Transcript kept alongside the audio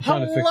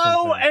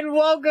Hello and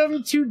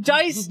welcome to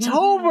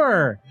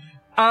Dice-tober.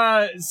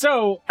 At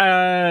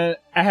Die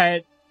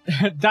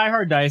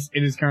Hard Dice,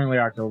 it is currently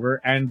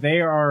October, and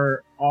they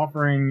are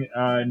offering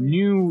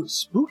new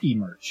spooky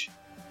merch.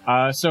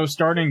 So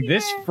starting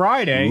this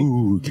Friday,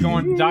 go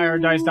on to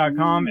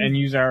dieharddice.com and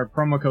use our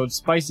promo code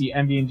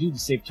SPICYMVNG to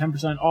save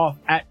 10% off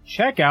at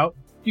checkout.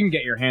 You can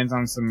get your hands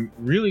on some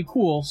really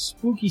cool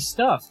spooky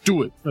stuff.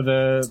 Do it for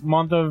the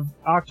month of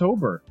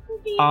October.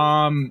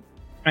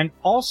 And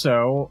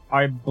also,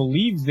 I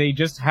believe they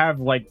just have,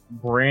 like,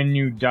 brand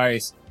new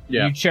dice.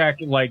 Yeah. You check,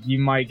 like, you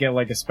might get,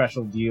 like, a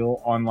special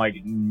deal on,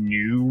 like,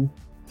 new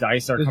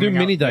dice. There's new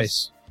mini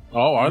dice.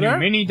 Oh, are there?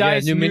 Mini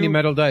dice. Yeah, new mini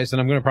metal dice, and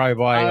I'm going to probably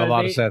buy a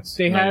lot of sets.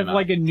 They have,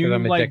 like, a new,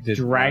 like,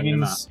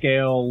 dragon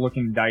scale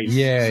looking dice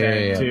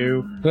set,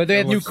 too. But they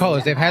have new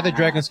colors. They've had the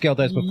dragon scale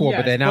dice before,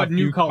 but they're now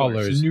new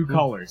colors. New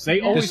colors. They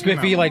the always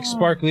spiffy, like,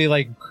 sparkly,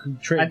 like...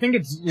 I think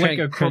it's, like,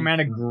 a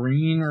chromatic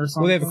green or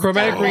something. Well, they have a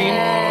chromatic green,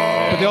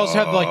 but they also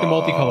have, like, the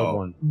multicolored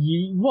one.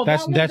 Well,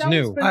 that's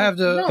new.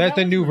 That's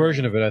the new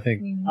version of it, I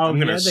think. I'm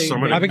gonna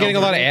summon. I've been getting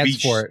a lot of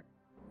ads for it.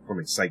 From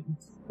excitement.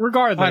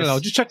 Regardless. I don't know,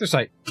 just check their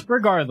site.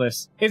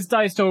 Regardless, it's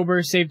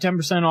Dice-tober. Save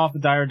 10% off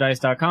at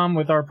dieharddice.com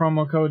with our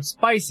promo code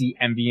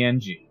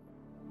SPICYMVNG.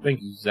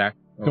 Thank you, Zach.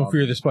 Don't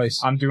fear the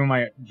spice. I'm doing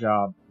my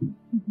job.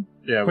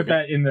 Yeah, Put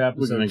that in the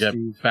episode. We're gonna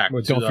get back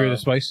to Don't fear the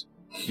spice?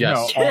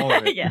 Yes. No, all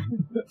of it. Yeah.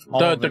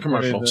 The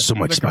commercial. So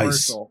much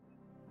spice.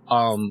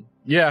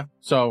 Yeah,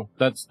 so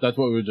that's what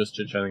we were just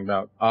chit-chatting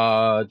about.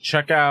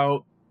 Check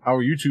out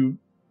our YouTube.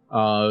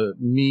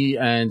 Me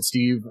and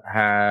Steve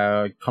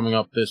had coming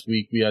up this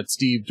week. We had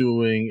Steve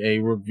doing a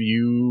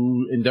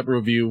in-depth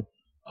review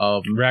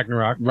of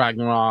Ragnarok.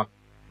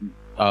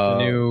 The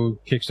new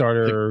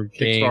Kickstarter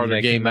game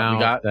that came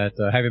out. That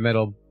heavy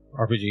metal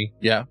RPG.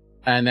 Yeah.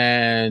 And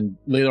then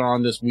later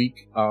on this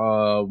week,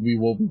 we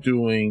will be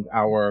doing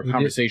our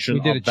conversation. We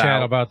did a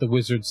chat about the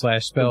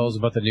wizard/spells,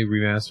 about the new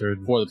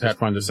remastered for the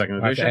Pathfinder 2nd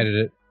edition. I have to edit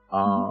it.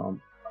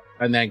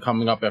 And then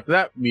coming up after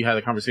that, we had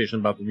a conversation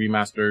about the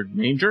remastered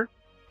Manger,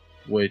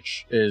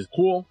 which is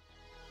cool.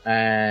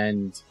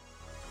 And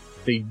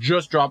they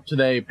just dropped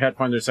today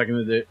Pathfinder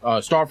Starfinder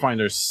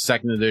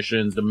 2nd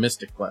edition's The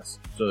Mystic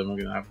Quest. So then we're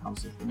going to have a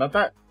conversation about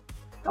that.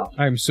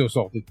 I'm so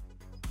salty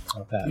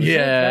about that.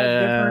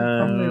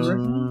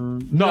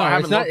 No, I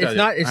haven't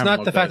it's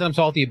not the fact that I'm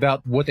salty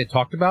about what they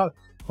talked about.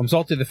 I'm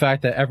salty the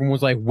fact that everyone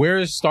was like,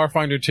 where's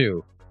Starfinder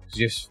 2?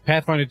 Just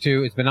Pathfinder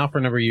 2, it's been out for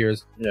a number of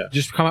years. Yeah.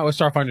 Just come out with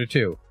Starfinder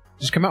 2.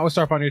 Just come out with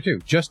Starfinder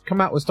 2. Just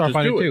come out with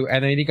Starfinder 2.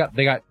 And then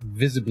they got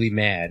visibly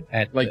mad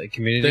at the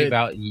community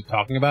about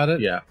talking about it.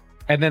 Yeah.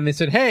 And then they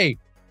said, hey,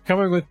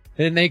 coming with...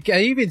 And they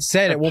even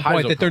said at one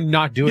point that they're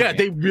not doing it. Yeah,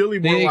 they really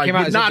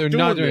were not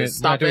doing this.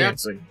 Stop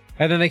dancing.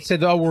 And then they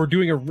said, oh, we're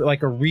doing a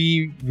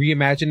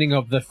reimagining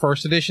of the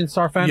first edition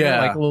Starfinder,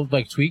 like a little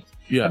tweaked.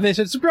 Yeah. And they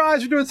said,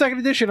 surprise, we're doing second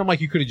edition. I'm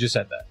like, you could have just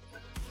said that.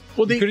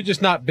 Well, you could have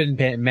just not been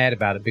mad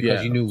about it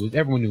because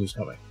everyone knew it was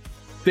coming.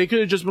 They could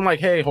have just been like,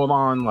 hey, hold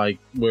on, like,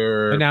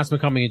 we're...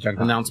 Announcement coming in Gen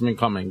Con. Announcement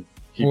coming.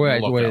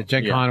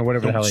 Gen Con or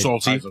whatever the hell.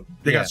 Salty.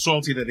 They got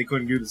salty that they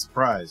couldn't do the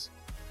surprise.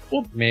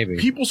 Well, maybe.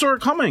 People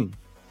started coming.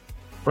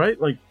 Right?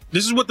 Like,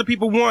 this is what the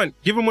people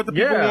want. Give them what the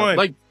people want.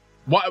 Like,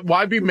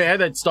 why be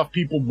mad at stuff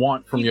people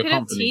want from your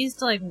company?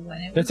 Teased, like, when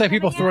it That's like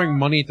people throwing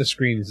money at the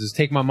screens. Just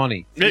take my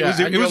money.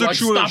 It was a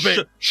true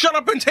shut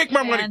up and take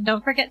my money. And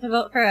don't forget to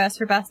vote for us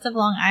for Best of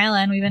Long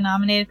Island. We've been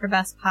nominated for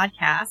Best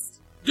Podcast.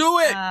 Do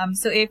it!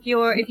 So if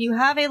you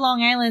have a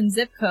Long Island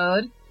zip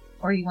code,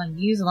 or you want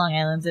to use a Long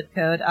Island zip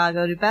code,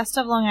 go to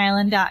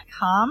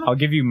bestoflongisland.com. I'll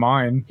give you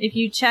mine. If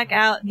you check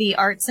out the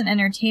arts and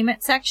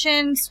entertainment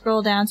section,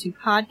 scroll down to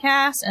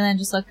podcast, and then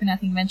just look for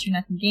Nothing Venture,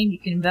 Nothing Game, you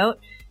can vote.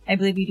 I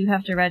believe you do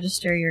have to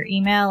register your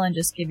email and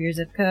just give your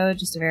zip code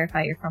just to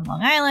verify you're from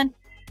Long Island.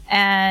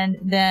 And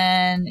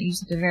then you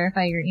just have to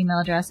verify your email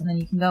address, and then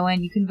you can go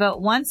in. You can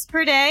vote once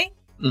per day.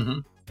 Mm-hmm.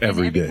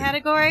 Every day.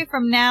 Category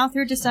from now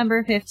through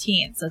December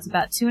 15th. So it's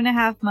about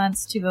 2.5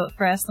 months to vote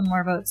for us. The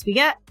more votes we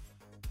get,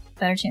 the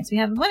better chance we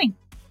have of winning.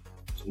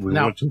 We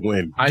want to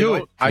win. Do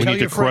it. We need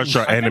to crush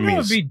our enemies. That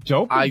would be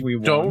dope if we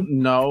won. Don't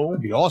know.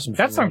 That'd be awesome.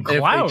 That's some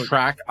clout. If they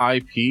track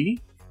IP.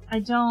 I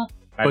don't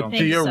But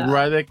think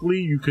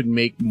theoretically, you could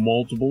make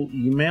multiple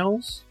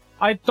emails.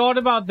 I thought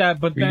about that,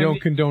 but we then...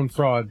 don't condone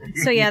fraud.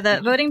 So yeah,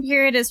 the voting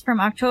period is from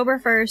October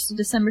 1st to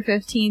December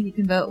 15th. You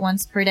can vote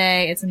once per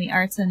day. It's in the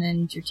arts and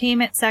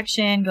entertainment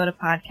section. Go to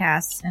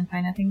podcasts and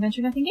find Nothing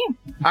Venture, Nothing Game.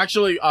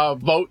 Actually,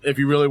 vote if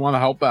you really want to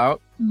help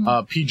out.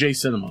 PJ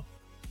Cinema.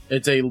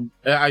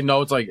 I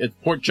know it's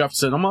Port Jeff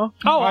Cinema.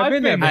 Oh, I've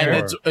been there before.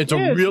 And it's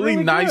a really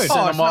nice good.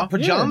 cinema. It's not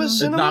pajamas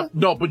cinema?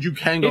 No, but you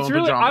can go in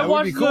pajamas. I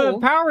watched the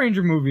Power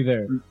Ranger movie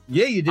there.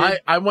 Yeah, you did.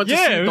 I went to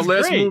see the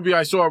last great. movie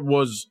I saw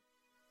was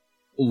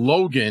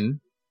Logan,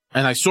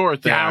 and I saw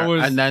it there,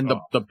 and then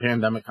the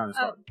pandemic kind of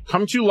started.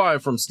 Coming to you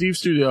live from Steve's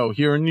studio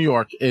here in New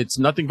York, it's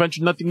Nothing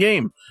Venture, Nothing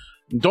Game.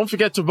 And don't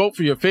forget to vote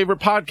for your favorite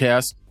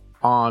podcast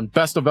on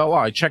Best of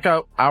LI. Check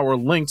out our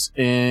links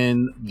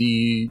in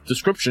the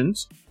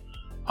descriptions.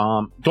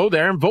 Go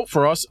there and vote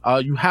for us.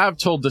 You have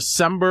till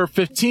December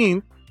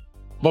 15th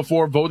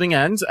before voting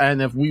ends.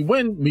 And if we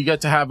win, we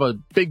get to have a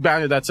big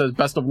banner that says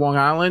Best of Long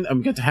Island, and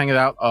we get to hang it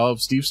out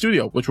of Steve's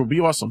studio, which will be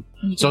awesome.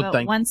 You do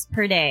it once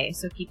per day,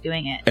 so keep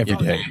doing it. Every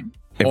day.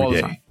 All Every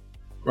the day. time.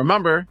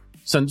 Remember,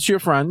 send it to your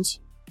friends,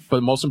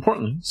 but most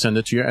importantly, send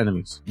it to your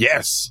enemies.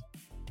 Yes.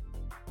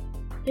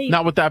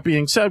 Now, with that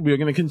being said, we are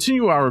going to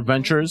continue our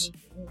adventures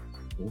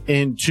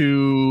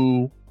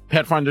into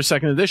Pathfinder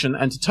 2nd Edition,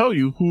 and to tell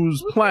you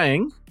who's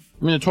playing,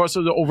 I'm going to toss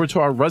it over to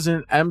our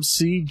resident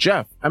MC,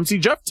 Jeff. MC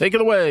Jeff, take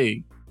it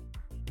away.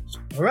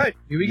 All right,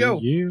 here we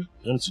go.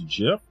 That's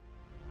Jeff.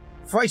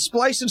 Fry,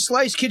 splice, and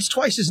slice. Kids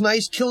twice as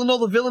nice. Killing all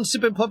the villains,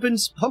 sipping pumpkin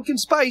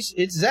spice.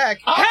 It's Zach.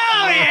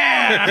 Hell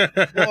yeah!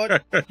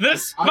 What? The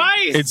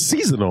spice! It's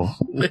seasonal.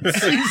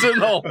 It's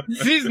seasonal.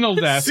 Seasonal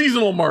death.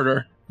 Seasonal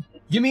murder.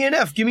 Give me an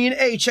F. Give me an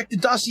A. Check the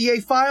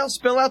dossier file.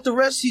 Spell out the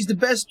rest. He's the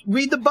best.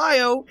 Read the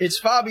bio. It's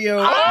Fabio.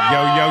 Yo, He yo.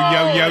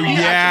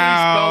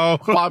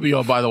 actually spelled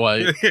Fabio, by the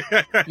way.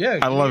 Yeah,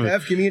 I love give me an it.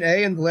 F. Give me an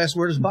A, and the last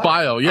word is bio.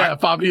 Bio, yeah,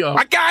 Fabio.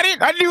 I got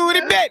it. I knew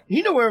it a bit.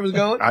 He knew where it was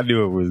going. I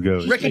knew it was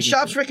good. Wrecking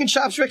chops,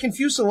 wrecking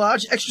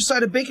fuselage. Extra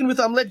side of bacon with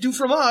omelette du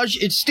fromage.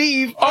 It's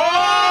Steve. Oh!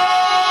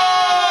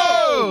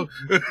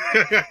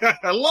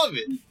 I love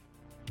it.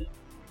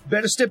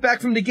 Better step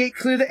back from the gate,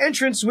 clear the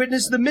entrance.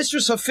 Witness the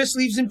mistress. Her fist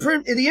leaves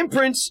the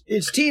imprints.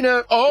 It's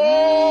Tina.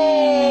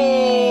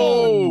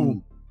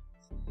 Oh!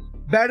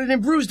 Battered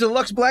and bruised,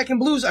 deluxe black and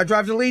blues. I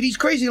drive the ladies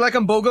crazy like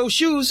I'm BOGO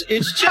shoes.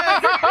 It's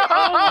Jack.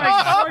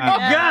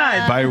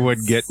 God. Buy one,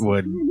 get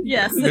one.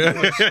 Yes.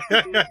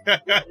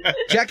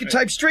 Jacket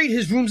type straight.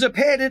 His rooms are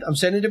padded. I'm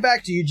sending it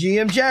back to you,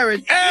 GM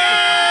Jared.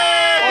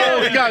 Oh,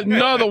 we got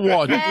another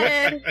one.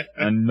 Ed.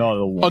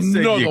 Another one.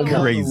 Another You're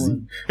one.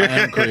 crazy. I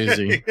am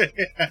crazy.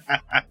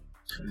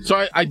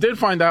 So I did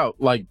find out,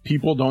 like,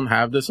 people don't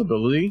have this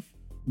ability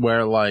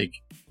where, like,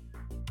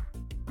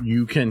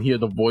 you can hear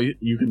the voice,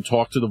 you can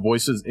talk to the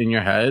voices in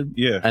your head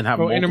Yeah. and have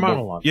Inner multiple.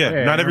 monologue. Yeah,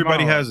 Yeah, not you're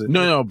everybody wrong. has it.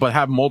 No, but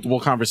have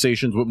multiple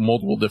conversations with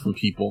multiple different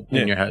people in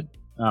Yeah. your head.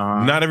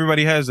 Not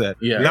everybody has that.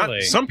 Yeah. Not,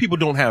 Really? some people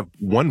don't have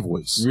one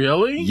voice.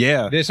 Really?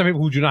 Yeah. There's some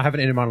people who do not have an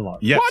inner monologue.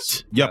 Yes.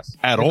 What? Yep.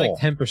 At It's all. like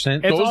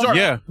 10%. It's Those also- are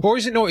Yeah. Or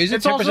is it is it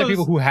It's 10% also-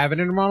 people who have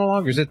an inner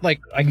monologue? Or is it like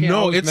I can't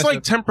No, always it's mess like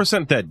up-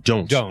 10% that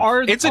don't.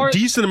 Are, It's a are,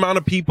 decent amount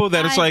of people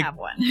that it's I like, have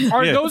one.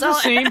 are Yeah. those the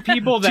same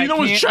people that Tina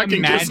was can't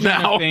checking just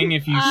imagine now. a thing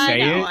if you I say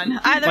know it? one.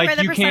 Either Like, by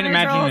the you can't percentage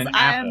imagine rolls, an I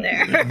apple.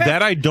 am there.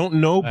 that I don't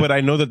know, but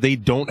I know that they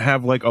don't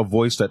have like a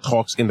voice that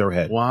talks in their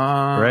head.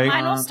 Wow. Right?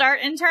 Mine will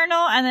start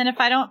internal, and then if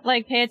I don't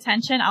like pay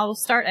attention, I'll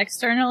start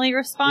externally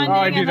responding. Oh,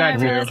 I do and then that I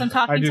too. realize I'm I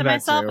talking do to that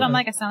myself, too. and I'm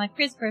like, I sound like a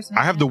crazy person.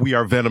 I have the We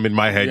Are Venom in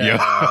my head,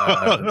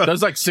 Yeah.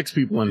 There's like 6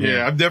 people in here.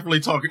 Yeah, I'm definitely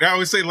talking. I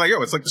always say like,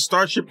 yo, it's like the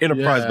Starship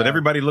Enterprise, Yeah. but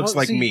everybody looks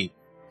Well, like see- me.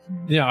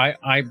 Yeah, I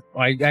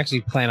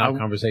actually plan out I-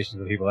 conversations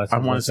with people. That's I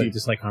wanna see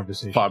just like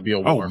conversation.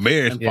 Fabio Oh, War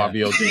man. and Yeah.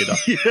 Fabio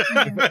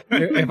Data.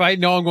 If I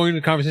know I'm going into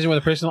a conversation with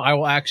a person, I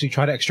will actually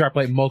try to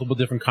extrapolate multiple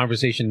different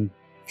conversation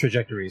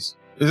trajectories.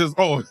 It's just,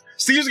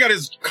 Steve's got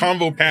his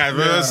combo pad.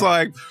 Man. It's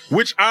like,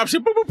 which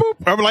option? Boop, boop, boop.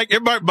 I'm like,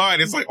 in my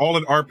mind, it's like all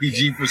an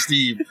RPG for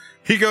Steve.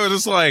 He goes,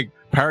 it's like,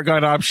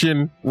 Paragon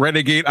option,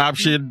 Renegade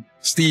option,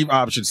 Steve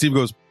option. Steve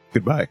goes,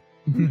 goodbye.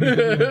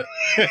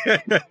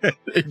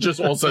 It just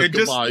all says It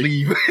just goodbye.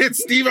 leave.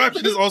 Steve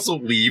option is also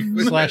leave.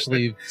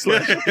 /leave.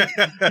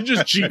 You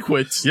just G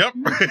quits. Yep.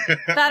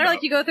 That or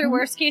like you go through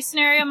worst case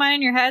scenario mine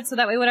in your head, so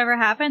that way whatever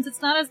happens,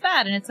 it's not as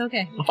bad and it's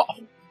okay.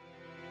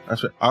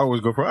 That's what I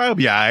always go for. I'll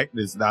be alright.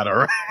 It's not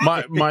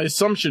alright. My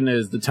assumption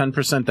is the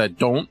 10% that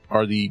don't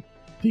are the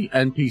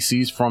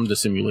NPCs from the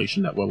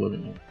simulation that we're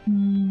living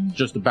in.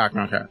 Just the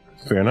background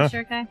characters. Fair enough.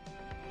 Sure, okay.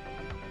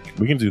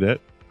 We can do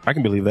that. I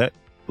can believe that.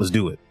 Let's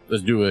do it.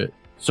 Let's do it.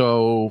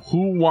 So,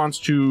 who wants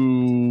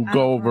to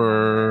go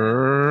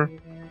over?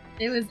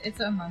 It's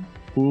a month.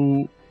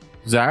 Who?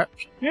 Zach?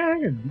 Yeah,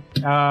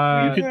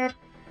 I can.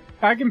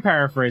 I can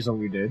paraphrase what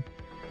we did.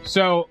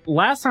 So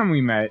last time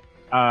we met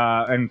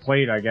and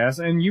played, I guess,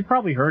 and you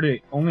probably heard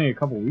it only a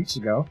couple weeks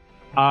ago.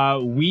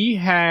 We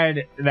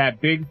had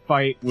that big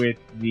fight with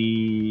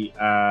the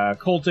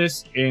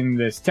cultists in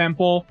this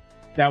temple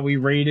that we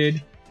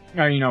raided.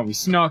 We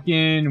snuck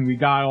in and we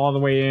got all the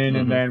way in,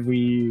 and then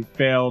we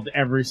failed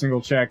every single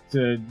check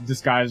to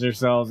disguise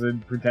ourselves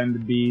and pretend to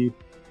be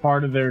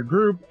part of their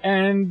group,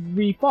 and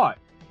we fought.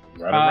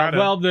 Rada.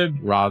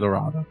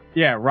 Rada.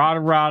 Yeah,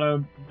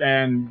 Rada,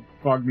 and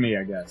fuck me,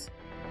 I guess.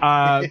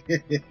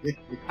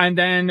 And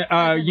then,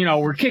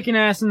 we're kicking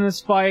ass in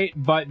this fight,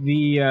 but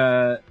the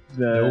main...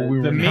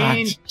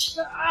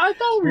 I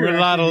thought we were a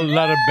lot of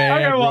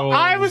bad Okay, well, rolls.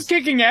 I was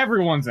kicking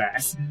everyone's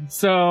ass.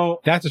 So,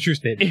 That's a true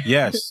statement.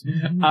 Yes. He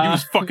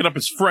was fucking up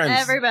his friends.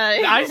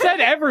 Everybody. I said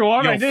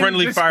everyone. I Yo, didn't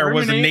friendly fire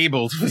was discriminate.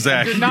 enabled for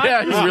Zach. Did not-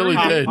 Yeah, he really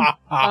did.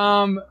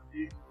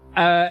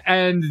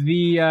 And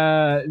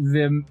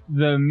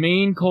the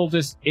main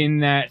cultist in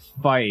that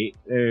fight,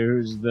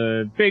 who's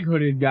the big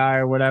hooded guy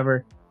or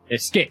whatever,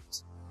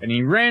 escaped. And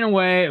he ran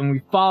away, and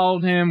we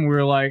followed him. We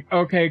were like,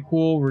 okay,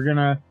 cool, we're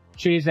gonna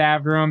chase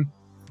after him.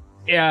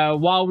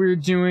 While we were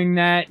doing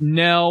that,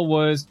 Nell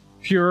was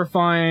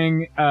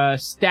purifying a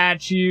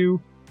statue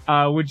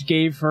which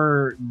gave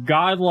her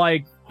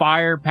godlike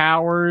fire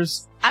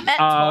powers. I met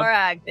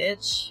Torag,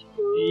 bitch.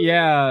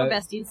 Yeah. We're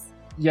besties.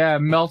 Yeah,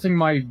 melting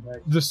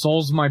the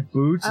soles of my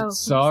boots. It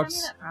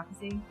sucks. Send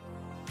me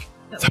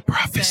that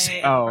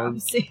prophecy? The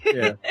prophecy.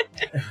 Yeah.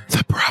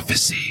 The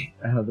prophecy.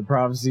 The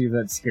prophecy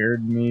that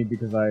scared me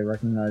because I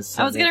recognized.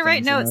 I was gonna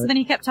write notes, and then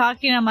he kept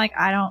talking, and I'm like,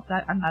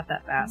 I'm not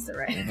that fast at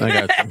writing.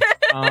 I got you.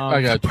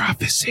 I got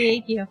prophecy.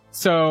 Thank you.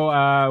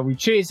 So we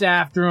chase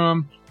after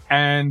him,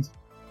 and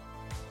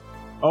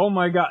oh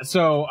my god!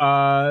 So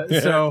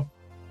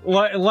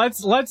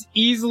let's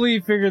easily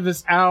figure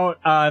this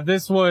out.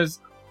 This was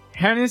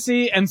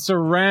Hennessy and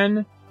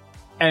Seren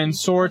and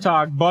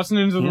Sortok busting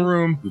into the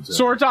room.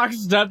 Sortok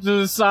stepped to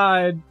the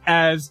side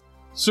as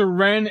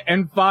Seren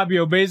and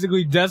Fabio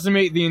basically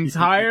decimate the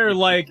entire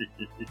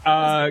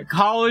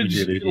college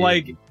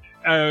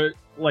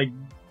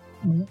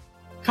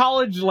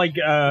college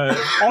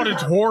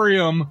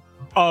auditorium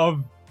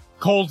of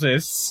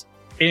cultists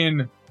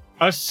in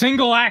a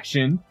single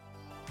action.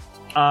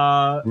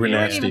 We're We weren't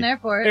nasty. even there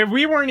for it. If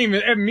we weren't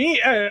even,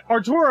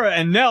 Artura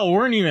and Nell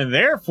weren't even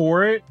there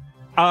for it.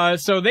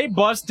 So they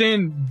bust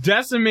in,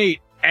 decimate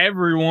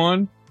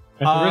everyone.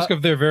 At the risk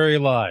of their very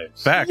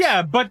lives. Facts.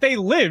 Yeah, but they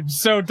lived,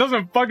 so it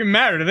doesn't fucking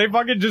matter. They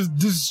fucking just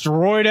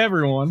destroyed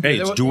everyone. Hey,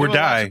 it's do or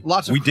die.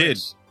 Lots of we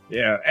crits. did.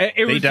 Yeah,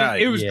 it was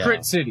died. it was Yeah.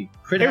 Crit City.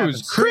 Crit it happens.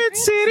 was Crit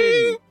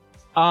City.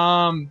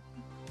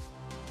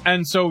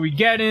 And so we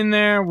get in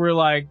there. We're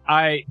like,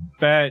 I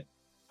bet.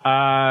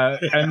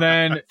 And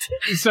then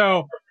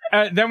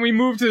then we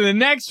move to the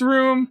next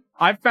room.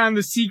 I found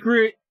the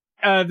secret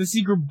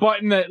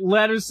button that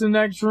led us to the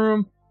next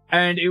room,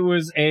 and it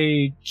was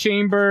a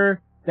chamber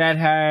that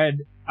had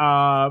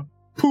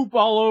poop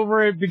all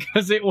over it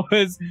because it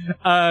was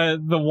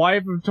the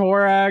wife of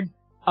Torag.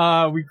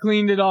 We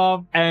cleaned it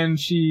off, and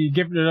she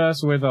gifted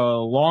us with a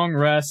long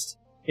rest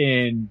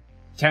in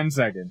 10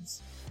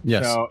 seconds.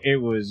 Yes. So it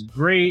was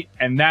great,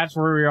 and that's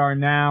where we are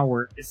now.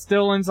 We're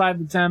still inside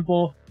the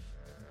temple.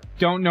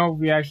 Don't know if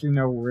we actually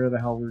know where the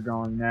hell we're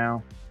going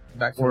now.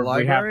 Back to Or the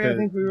we have library, to I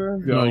think we were.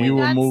 go. No, you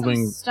were That's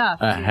moving some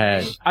stuff,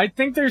 ahead. I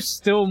think there's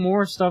still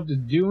more stuff to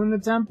do in the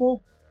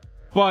temple,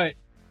 but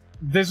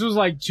this was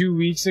like 2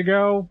 weeks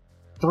ago,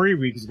 3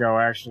 weeks ago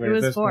actually. It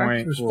was at this 4.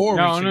 point, It was 4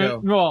 weeks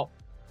ago. Well,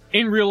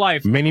 in real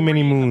life, Many,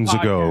 many moons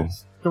ago.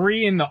 podcast.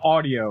 3 in the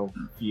audio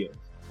field,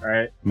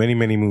 right? Many,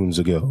 many moons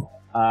ago.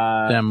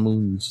 Them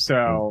moons.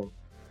 So,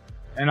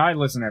 and I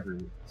listen every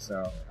week,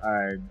 so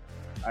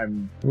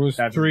I'm It was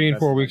That's- 3 and that's-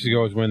 4 weeks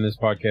ago is when this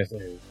podcast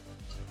aired.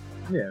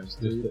 yeah, it was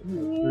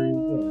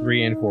 3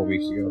 3 and 4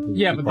 weeks ago.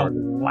 Yeah, but the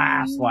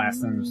last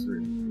thing was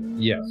 3.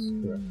 Yes.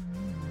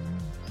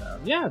 So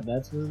yeah,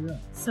 that's where we are.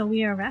 So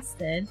we are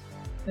rested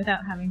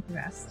without having to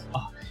rest.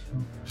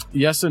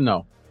 Yes and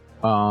no.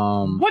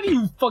 What do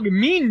you fucking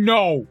mean?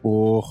 No,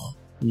 Oh,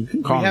 you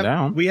can calm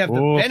down. We have the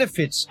Oh.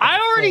 benefits. Of I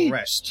already full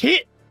rest.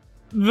 hit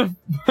the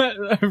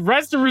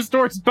rest and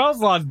restore spell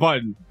slots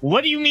button.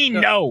 What do you mean?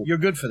 No. You're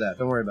good for that.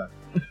 Don't worry about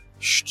it.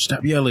 Shh,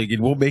 stop yelling. It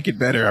won't make it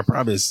better. I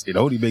promise. It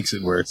only makes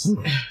it worse.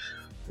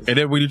 And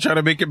then when you try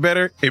to make it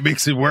better, it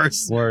makes it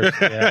worse. Worse.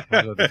 Yeah, I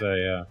was about to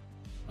say,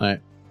 yeah.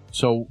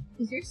 So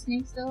Is your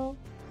snake still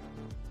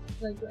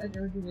like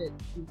or did it?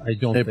 I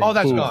don't it think. Oh,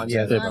 that's pooped. gone,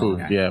 yeah. It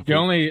pooped. Yeah. The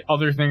only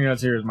other thing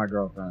that's here is my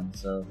girlfriend.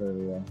 So there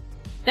we go.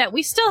 That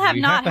we still have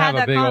We not have to had have a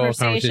that big old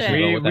conversation.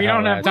 conversation. We, what the we hell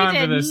don't have that- time We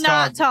for did this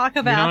not talk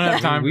We about don't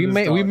have that. time for We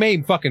this may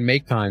talk. fucking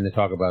make time to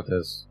talk about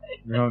this.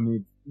 We don't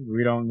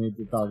need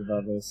to talk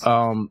about this.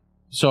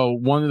 So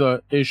one of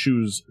the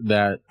issues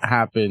that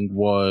happened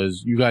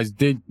was you guys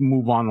did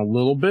move on a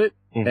little bit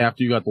Mhm.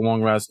 after you got the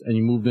long rest, and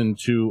you moved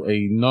into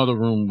another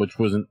room, which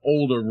was an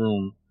older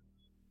room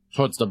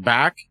towards the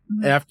back.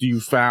 Mhm. After you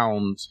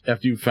found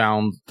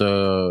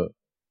the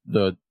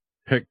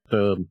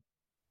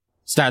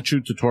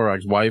statue to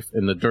Torag's wife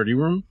in the dirty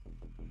room,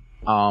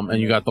 and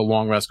you got the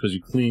long rest because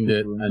you cleaned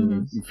it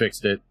and you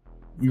fixed it.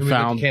 You We lit the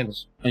found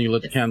candles. and you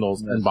lit the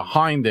candles, and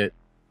behind it,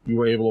 you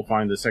were able to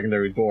find the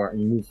secondary door, and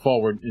you moved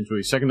forward into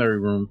a secondary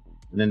room,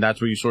 and then that's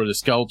where you saw the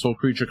skeletal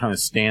creature kind of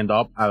stand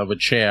up out of a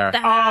chair. Oh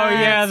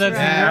yeah, that's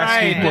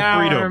right. right. Now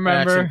I freedom.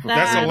 remember. That's the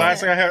That's last it.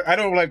 thing I have. I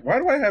don't like. Why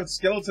do I have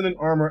skeleton and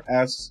armor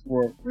ask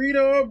for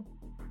freedom?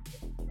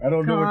 I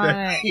don't know what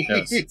that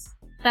God. is.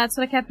 That's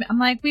what kept me. I'm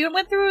like, we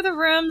went through the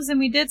rooms and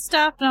we did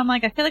stuff, and I'm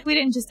like, I feel like we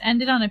didn't just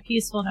end it on a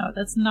peaceful note.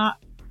 That's not.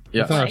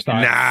 Yeah. That's not our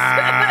style.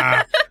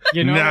 Nah.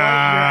 You know what? You're Nah.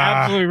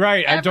 absolutely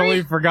right. I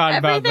totally forgot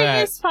about Everything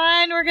that. is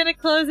fine. We're gonna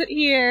close it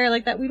here.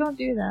 Like that. We don't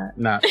do that.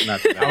 Not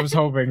I was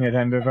hoping it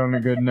ended on a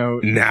good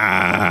note.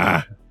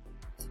 Nah.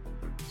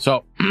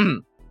 So,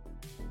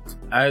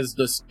 as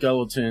the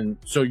skeleton,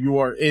 so you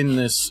are in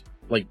this,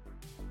 like,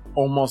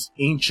 almost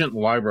ancient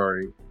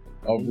library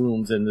of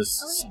rooms, and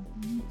this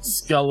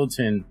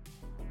skeleton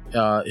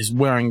is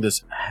wearing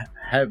this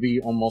heavy,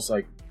 almost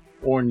like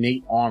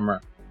ornate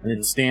armor, and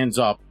it stands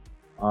up.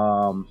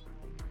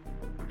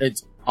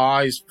 Its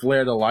eyes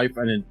flare to life,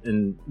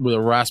 and with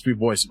a raspy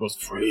voice, it goes,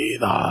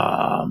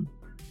 "Freedom!"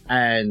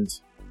 And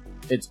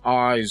its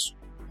eyes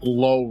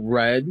glow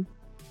red,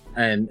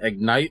 and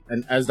ignite.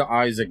 And as the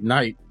eyes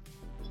ignite,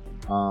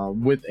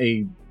 with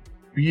a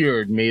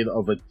beard made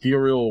of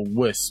ethereal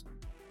wisp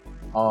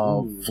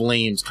of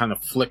flames kind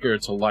of flicker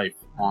to life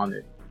on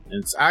it.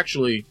 And it's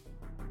actually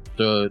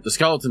the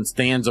skeleton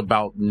stands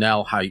about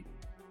Nell height.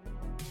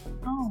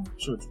 Oh.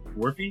 So it's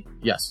dwarfy?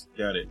 Yes.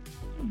 Got it.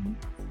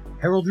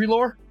 Heraldry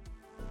lore?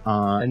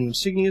 And the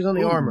insignias on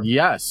the armor.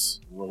 Yes.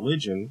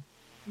 Religion.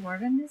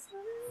 Dwarven history?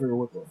 Figure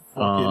what the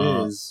fuck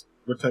it is.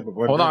 What type of...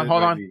 Hold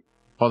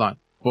on.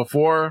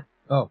 Before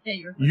Yeah,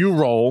 you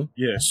roll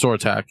Yeah.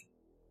 sword attack,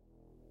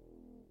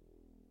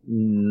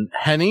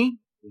 Henny,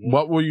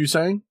 what were you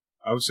saying?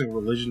 I was saying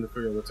religion to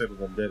figure out what type of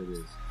undead it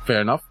is.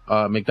 Fair enough.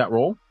 Make that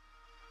roll.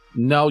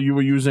 Nell, you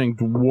were using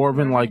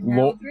dwarven like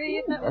roll.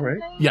 All right.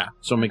 Yeah,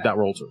 so make that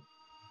roll too.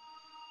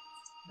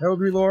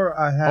 Heraldry lore,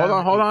 I have...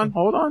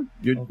 Hold on.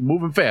 You're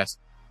moving fast.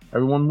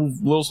 Everyone move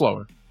a little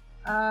slower.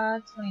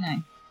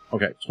 29.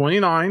 Okay,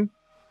 29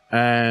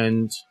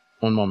 and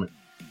 1 moment.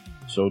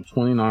 So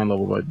 29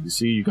 level by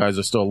DC. You guys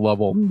are still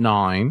level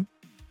 9.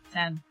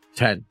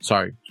 10,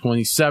 sorry.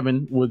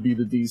 27 would be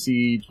the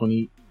DC,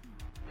 20,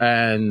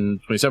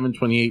 and 27,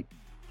 28,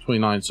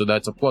 29. So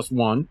that's a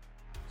 +1.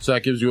 So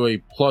that gives you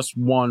a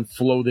 +1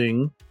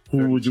 floating.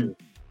 Who would you?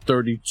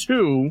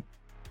 32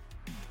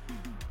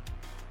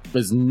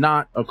 is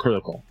not a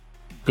critical.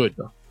 Good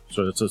though.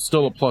 So it's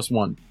still a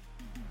 +1.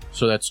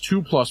 So that's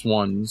 2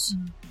 +1s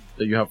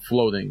that you have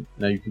floating.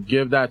 Now you could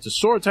give that to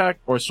sword attack,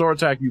 or sword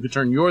attack you could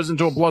turn yours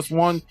into a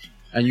 +1,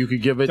 and you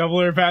could give it double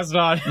it or pass it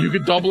on. You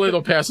could double it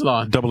or pass it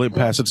on. Double it,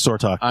 pass it,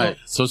 sword talk. Alright,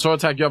 so sword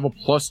attack you have a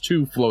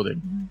 +2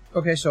 floating.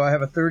 Okay, so I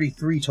have a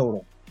 33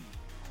 total.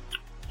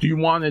 Do you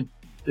want to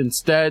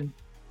instead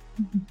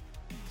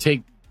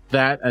take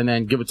that and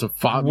then give it to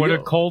Fabio? Would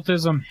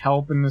occultism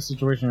help in this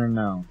situation or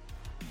no?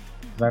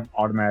 'Cause I have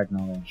automatic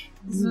knowledge.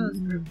 So it's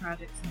group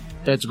projects.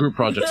 It's group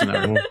projects and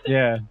everything.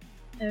 Yeah.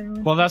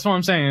 Well, that's what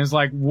I'm saying. Is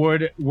like,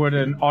 would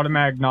an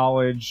automatic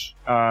knowledge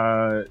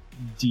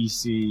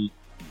DC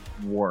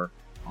work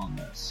on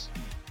this?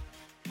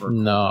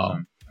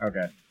 No.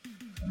 Okay.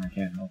 Then I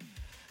can't help.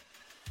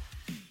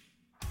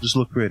 Just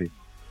look pretty.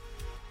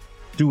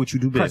 Do what you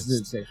do best.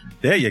 Prestidigitation.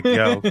 There you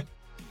go.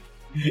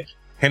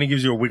 Henny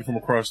gives you a wink from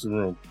across the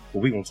room, but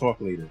we gonna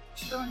talk later.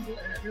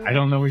 I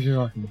don't know what you're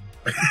talking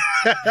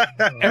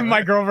about. And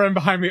my girlfriend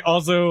behind me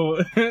also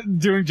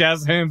doing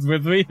jazz hands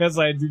with me as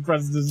I do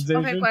prestidigitation.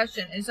 Okay,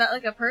 question. Is that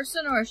like a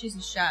person or she's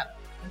a shadow?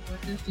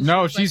 Like, does she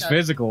No, look she's like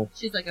physical.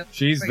 She's like a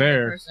She's regular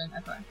there. person.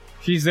 Okay.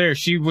 She's there.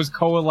 She was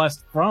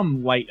coalesced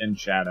from light and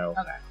shadow.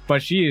 Okay.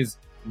 But she is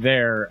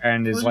there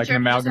and is Wasn't like sure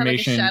an if you just had, like, a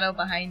amalgamation. shadow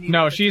behind you,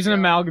 No, but she's it's an real.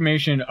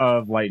 amalgamation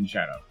of light and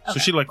shadow. So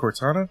she like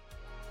Cortana?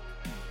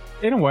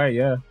 In a way,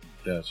 yeah.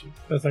 Gotcha.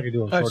 That's like I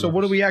do on Alright, so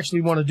what do we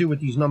actually want to do with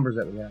these numbers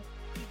that we have?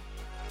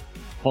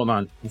 Hold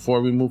on.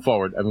 Before we move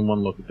forward, everyone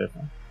look at this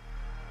one.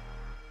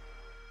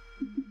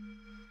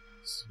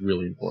 It's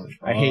really important.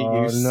 I hate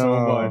you so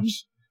no.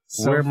 much.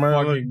 So Where am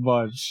I fucking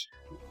much.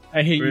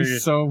 I hate you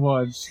so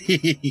much.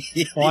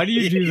 Why do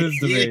you do this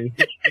to me?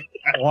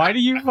 Why do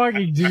you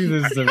fucking do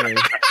this to me?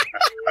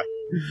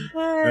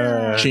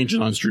 Change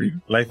it on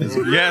stream. Life is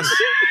yes.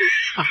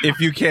 If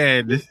you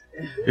can.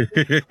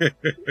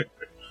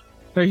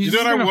 No, he's You know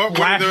just what I gonna want? One of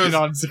flash those. it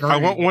on screen. I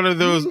want one of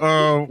those.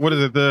 What is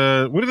it?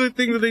 What are the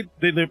things that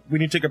they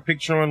when you take a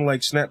picture on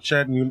like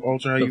Snapchat and you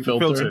alter how The you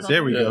filter.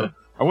 There we Yeah. go.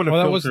 I want a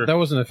Well, filter. that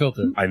wasn't a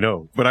filter. I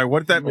know, but I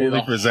want that Made only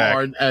a for Zach.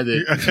 hard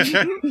edit.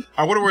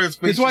 I wonder where his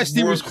face. That's why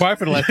Steve was quiet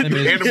for the last 10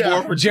 minutes.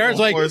 Anamorphic Jared's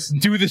like, was.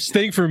 do this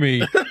thing for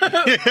me. I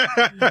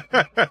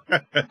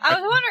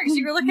was wondering because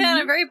you were looking at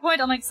it very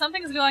point. I'm like,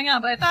 something's going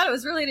on, but I thought it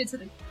was related to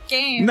the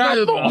game. Not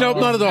at all. Nope,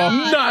 not at all.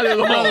 Not at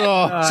all. Not at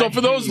all. So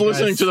for those I hate you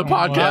listening guys to the so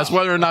podcast, much.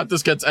 whether or not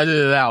this gets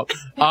edited out,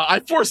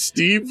 I forced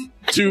Steve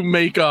to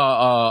make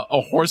a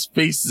horse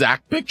face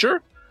Zach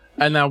picture,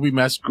 and now we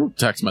group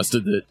text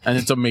messaged it, and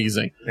it's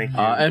amazing. Thank you.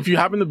 And if you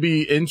happen to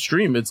be in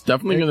stream, it's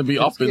definitely going to be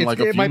up in like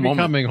a it few might be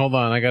moments. coming. Hold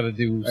on, I gotta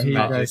do I some hate you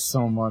magic. guys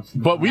so much.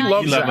 But we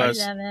love love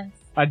Zach. us.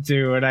 I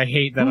do, and I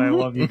hate that I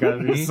love you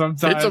guys.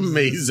 Sometimes It's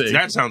amazing.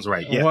 That sounds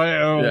right. Yeah.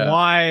 Yeah.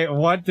 Why?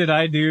 What did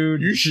I do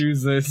to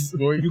choose this?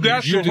 You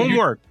got your you-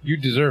 homework. You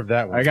deserve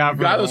that one. I got it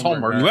for That the is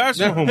homework. You asked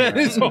for homework. That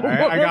is homework.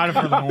 I got it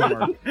for the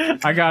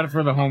homework. I got it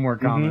for the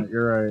homework comment.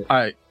 You're right. All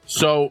right.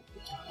 So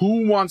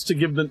who wants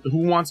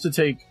to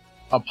take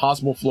a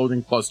possible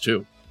floating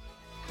 +2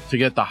 to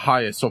get the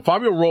highest? So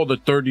Fabio rolled a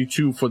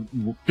 32 for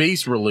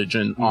base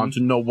religion on to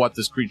know what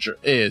this creature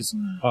is.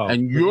 Oh,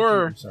 And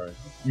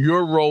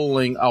you're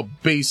rolling a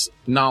base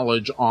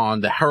knowledge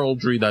on the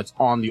heraldry that's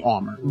on the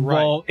armor.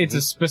 Well, it's a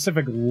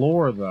specific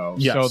lore though,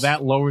 Yes. so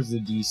that lowers the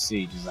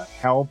DC. Does that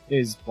help?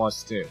 His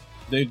 +2.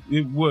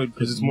 It would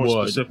because it's more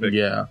Would, specific.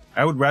 Yeah.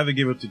 I would rather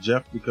give it to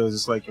Jeff because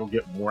it's like you'll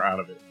get more out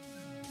of it.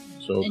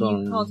 So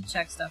And you called to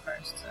check stuff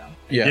first, so.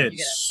 yeah. did. Okay.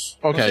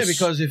 Okay,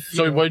 because if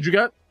So what did you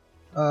get?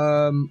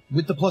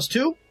 with the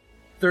 +2,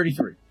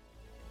 33.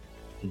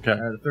 Okay.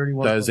 Out of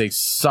 31. That is a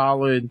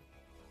solid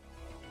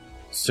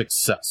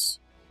success.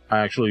 I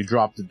actually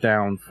dropped it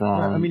down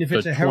from I mean, if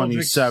it's the a heraldic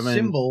 27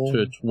 symbol-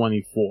 to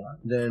 24.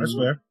 Then That's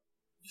fair.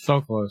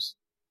 So close.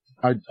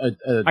 I give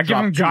him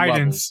dropped 2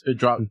 guidance. levels. It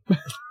dropped.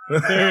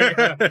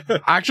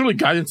 Actually,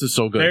 guidance is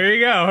so good. There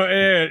you go.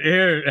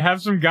 Here,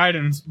 have some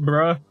guidance,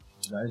 bruh.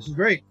 This is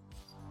great.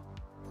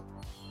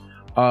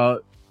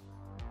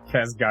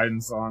 Cast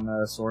guidance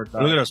on sword.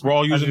 Look at us. We're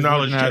all using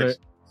knowledge checks.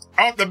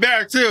 Off the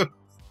back, too. You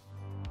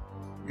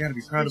gotta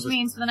be proud Which of us.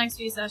 means for the next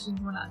few sessions,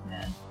 we're not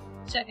gonna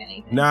check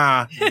anything.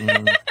 Nah.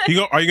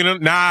 Are you gonna?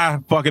 Nah,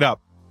 fuck it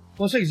up.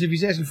 Well, because if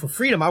he's asking for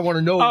freedom, I want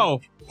to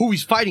know who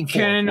he's fighting for.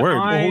 Can Word.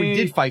 I or who he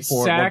did fight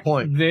for at one sack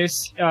point.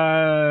 this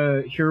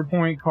hero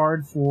point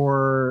card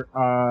for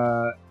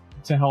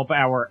to help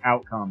our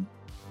outcome?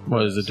 What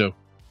does it do?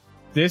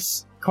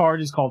 This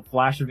card is called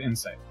Flash of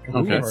Insight.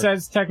 Okay. It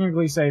says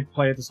technically say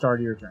play at the start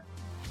of your turn.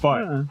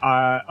 But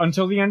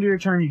until the end of your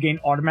turn, you gain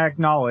automatic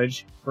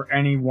knowledge for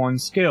any one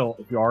skill.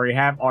 If you already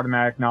have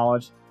automatic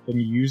knowledge, then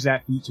you use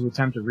that feat to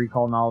attempt to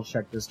recall knowledge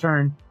check this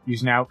turn.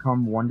 Use an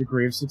outcome 1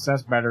 degree of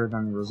success better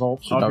than the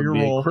result So that of would your be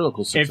a roll.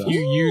 critical success. If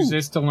you use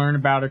this to learn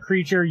about a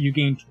creature, you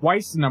gain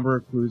twice the number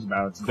of clues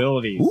about its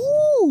abilities.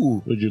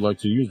 Ooh. Would you like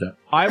to use that?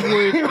 I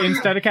would,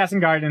 instead of casting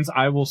guidance,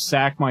 I will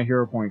sack my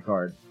hero point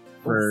card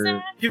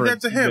for, Give for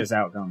that to him. this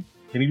outcome.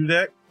 Can you do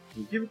that?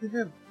 Give it to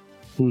him.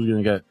 Who's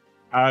gonna get?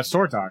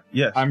 Sword Talk.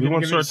 Yes. I'm we going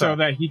want to give it sword so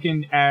that he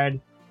can add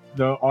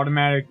the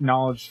automatic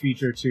knowledge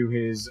feature to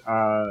his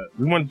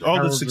We want all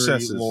the heraldry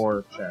successes.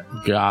 lore check.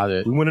 Got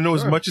it. We want to know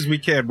as much as we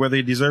can whether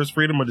he deserves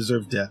freedom or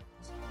deserves death.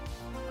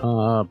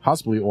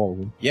 Possibly all of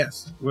them.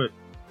 Yes. What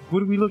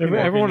are we looking at?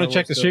 Everyone to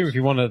check the stream if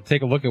you want to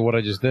take a look at what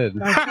I just did.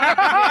 Nice.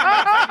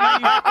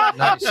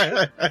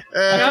 I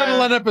tried to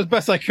line up as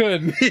best I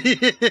could.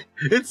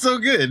 It's so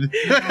good.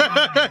 Wait.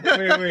 I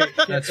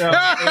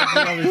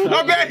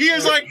bet he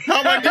was like,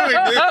 how am I doing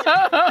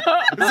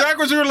this? Zach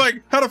was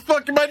like, how the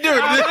fuck am I doing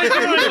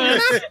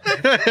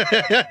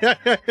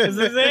this? Is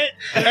this it?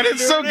 And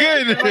it's so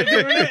good.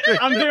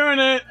 I'm doing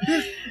it.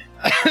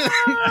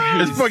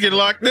 It's fucking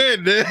locked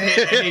in.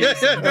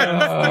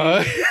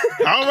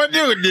 How am I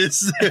doing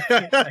this?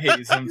 I hate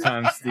you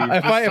sometimes, Steve.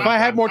 If I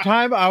had more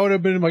time, I would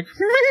have been like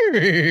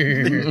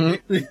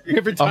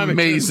every time.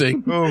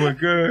 Amazing. Oh my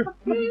god.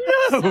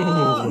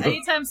 So,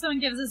 anytime someone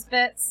gives us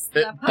bits,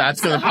 That's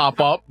gonna pop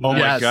up. Oh my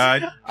Yes.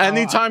 god.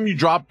 Anytime you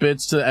drop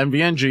bits to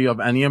MVNG of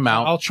any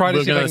amount, I'll try to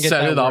we're see if I gonna can get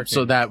set that it up working.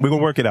 so that We're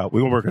gonna work it out.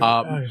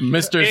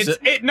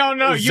 Mr. No,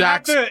 you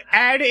Zach's- have to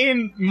add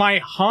in my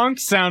honk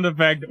sound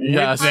effect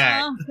Yes. with that.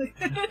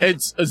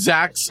 It's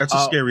Zach's. That's a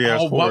scary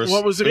ass horse.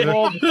 What was it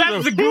called?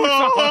 That's the goose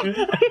honk.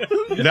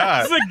 Nah.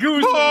 That's the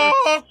goose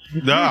honk.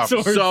 Nah.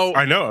 So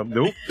I know.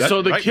 Nope. That's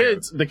so the nightmare.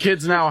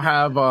 kids now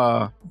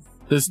have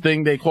this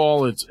thing they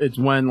call it's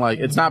when like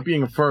it's not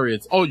being a furry,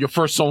 it's your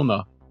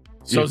fursona.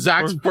 So Yeah,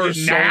 Zach's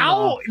fursona.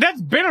 Now?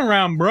 That's been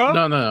around, bro.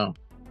 No.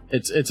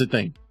 It's a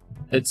thing.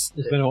 It's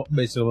been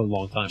basically a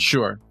long time.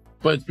 sure.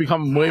 But it's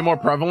become way more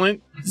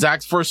prevalent.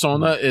 Zach's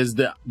fursona is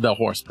the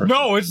horse person.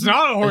 No, it's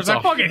not a horse. It's I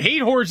a- fucking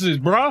hate horses,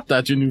 bro.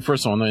 That's your new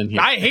fursona in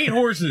here. I hate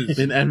horses.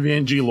 in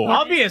NVNG lore.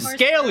 I'll be a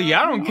scaly.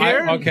 I don't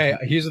care. Okay,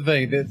 here's the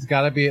thing. There's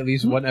got to be at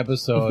least one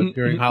episode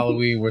during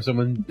Halloween where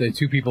the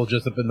 2 people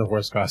dressed up in the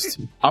horse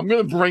costume. I'm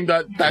gonna bring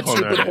that Hold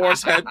stupid on.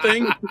 horse head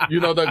thing. You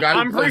know the guy.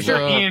 I'm who pretty plays,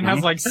 sure Ian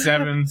has like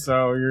 7,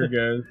 so you're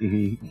good.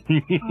 do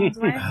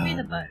I have to be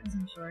the butt? 'Cause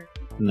I'm short.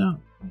 No.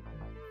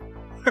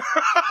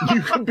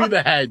 You could be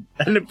the head,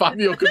 and then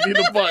Fabio could be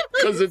the butt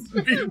because it's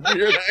a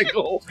weird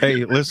angle.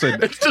 Hey, listen.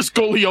 It's the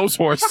Scolio's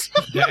horse.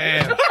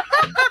 Damn.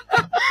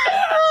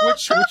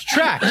 Which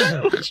tracks?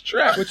 Which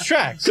track? Which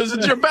tracks? Because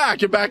it's your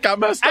back. Your back got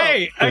messed up.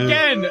 Hey,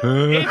 again,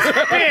 it's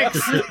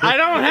fixed. I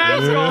don't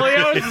have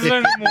scoliosis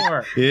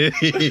anymore.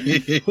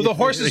 Well, the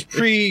horse is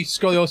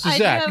pre-scoliosis I do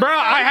Zach. have- Bro,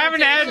 I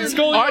haven't had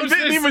scoliosis. I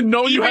didn't even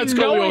know you had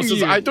even knowing scoliosis.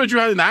 you. I thought you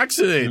had an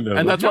accident,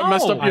 and that's what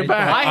messed up your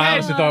back. I I had-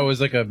 honestly thought it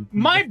was like a...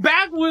 My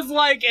back was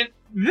like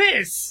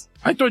this.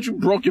 I thought you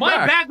broke your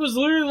My back was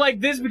literally like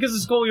this because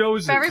of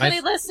scoliosis. For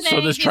everybody listening, so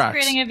this he's tracks.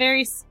 creating a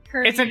very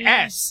curvy... It's an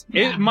S.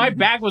 Yeah. My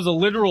back was a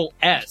literal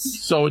S.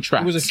 So it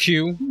tracks. It was a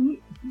Q.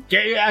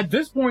 Yeah, at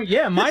this point,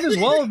 yeah, might as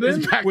well have been.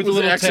 His back with was a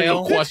little actually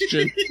tail. a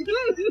question. By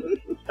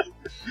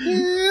the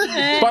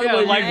Yeah,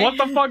 way, like, what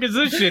the fuck is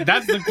this shit?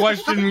 That's the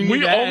question we need we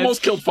to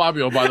almost killed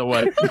Fabio, by the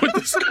way, with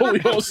the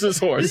scoliosis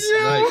horse.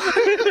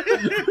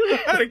 I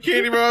had a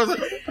candy bar. I was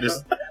like,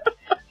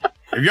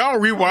 if y'all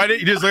rewind it,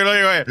 you just like,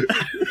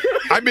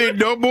 I made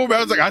no move. I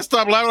was like, I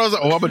stopped laughing. I was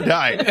like, oh, I'm gonna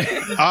die.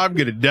 I'm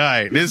gonna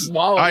die. This,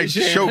 Wow. I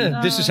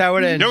choked. This is how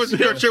it ends. No, it's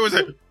the show was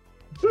a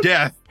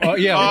death. Oh,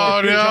 yeah.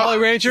 Oh, no. Jolly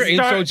Rancher ain't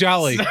so Start-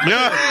 jolly.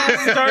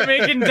 Yeah. Start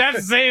making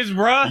death saves,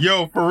 bruh.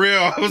 Yo, for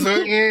real. I was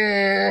like,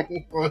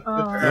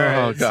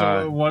 Oh, God.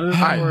 So what is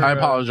I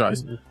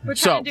apologize. We're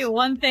So- trying to do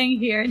one thing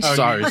here. And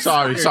Sorry.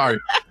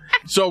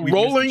 So we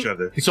rolling. missed each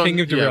other. So,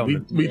 king of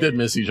derailment. we did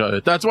miss each other.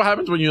 That's what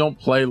happens when you don't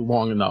play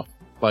long enough.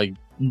 Like,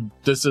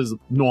 this is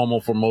normal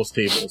for most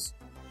tables.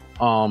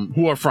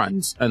 Who are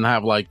friends and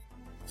have, like,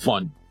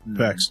 fun.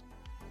 Facts.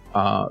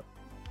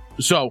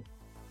 So,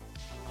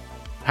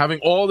 having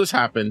all this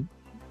happen,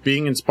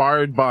 being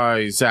inspired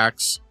by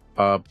Zach's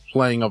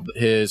playing of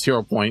his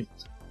hero point,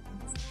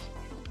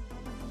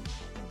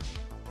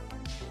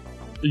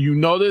 you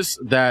notice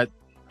that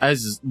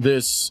as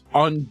this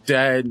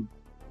undead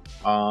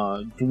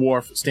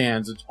dwarf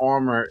stands, its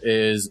armor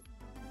is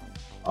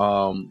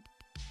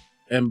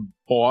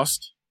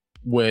embossed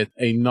with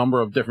a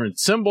number of different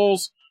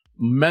symbols.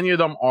 Many of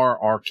them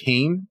are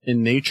arcane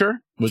in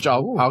nature, which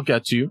I'll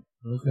get to.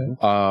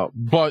 Okay.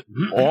 But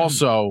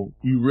also,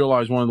 you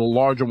realize one of the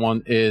larger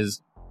one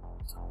is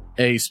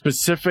a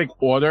specific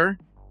order,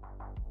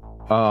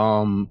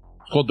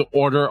 called the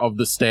Order of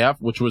the Staff,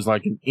 which was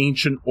like an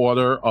ancient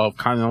order of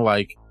kind of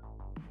like,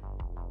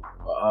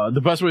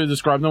 the best way to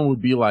describe them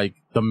would be like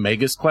the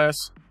Magus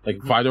class,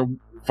 like fighter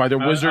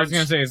wizards. I was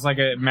gonna say it's like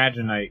a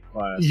Maginite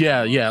class.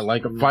 Yeah,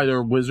 like a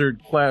fighter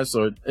wizard class,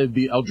 or it'd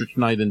be Eldritch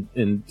Knight in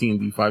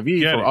D&D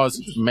 5e. For us,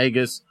 it's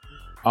Magus.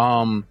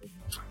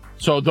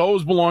 So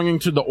those belonging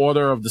to the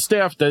Order of the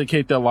Staff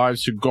dedicate their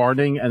lives to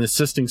guarding and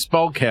assisting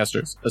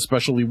spellcasters,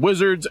 especially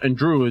wizards and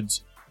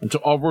druids, and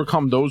to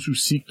overcome those who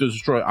seek to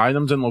destroy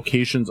items and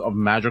locations of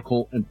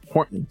magical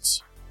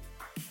importance.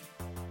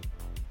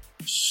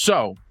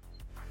 So,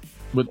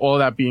 with all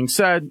that being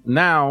said,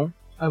 now...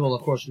 I will,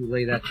 of course,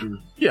 relay that to you.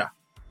 Yeah.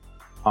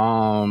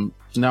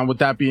 Now, with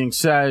that being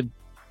said,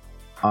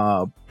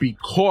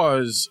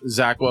 because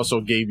Zach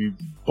also gave you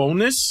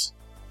bonus,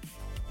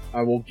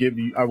 I will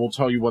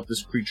tell you what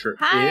this creature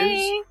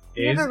Hi.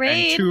 We have a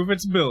raid. And 2 of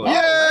its abilities.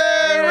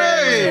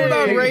 Yay!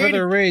 Thank you Raid. for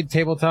the raid,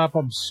 Tabletop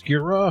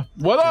Obscura.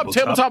 What up,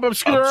 Tabletop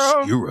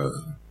Obscura?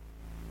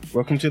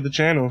 Welcome to the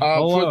channel.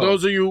 For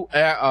those of you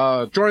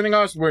joining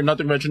us, we're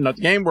Nothing Venture,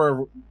 Nothing Game.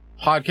 We're a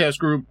podcast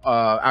group,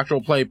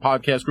 actual play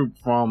podcast group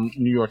from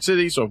New York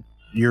City. So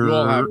you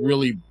all have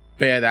really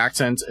bad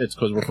accents. It's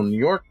because we're from New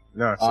York.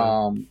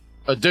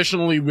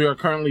 Additionally, we are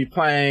currently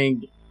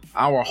playing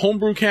our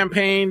homebrew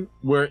campaign.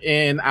 We're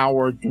in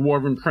our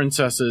Dwarven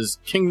Princess's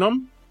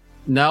kingdom.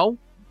 Nell,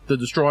 the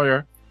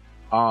Destroyer.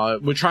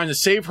 We're trying to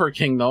save her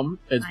kingdom.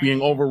 It's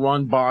being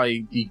overrun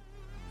by the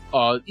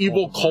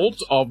evil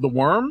cult of the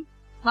worm.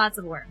 Lots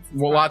of worms.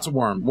 Well, lots of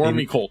worm.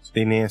 Wormy cult.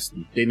 They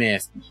nasty.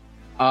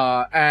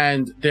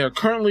 And they're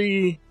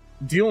currently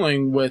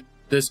dealing with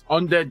this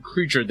undead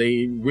creature.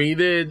 They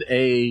raided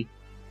a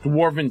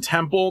dwarven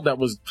temple that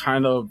was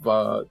kind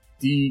of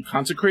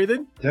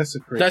desecrated,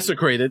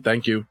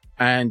 thank you,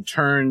 and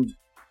turned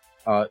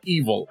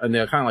evil. And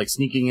they're kind of like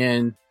sneaking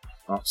in.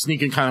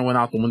 Sneaking kind of went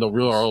out the window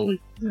real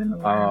early.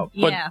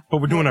 But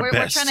we're doing our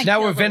best.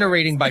 Now we're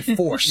venerating by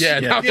force.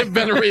 Now they're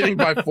venerating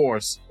by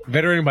force.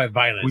 Venerating by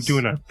violence. We're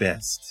doing our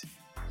best.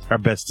 Our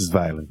best is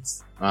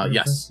violence.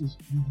 Yes.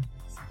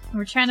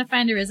 We're trying to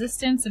find a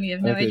resistance, and we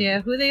have no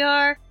idea who they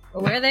are,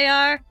 or where they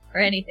are, or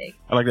anything.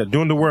 I like that.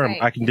 Doing the worm,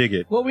 Right. I can dig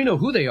it. Well, we know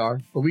who they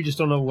are, but we just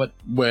don't know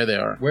Where they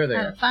are. where they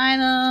How are. to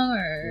find them,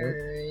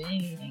 or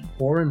anything.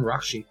 Foreign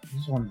rock shape. I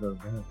just want to go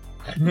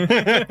to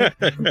bed.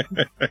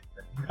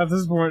 At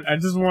this point, I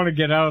just want to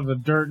get out of the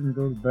dirt and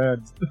go to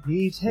bed.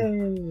 Eat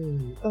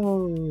hay,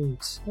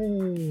 oats,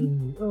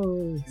 hay,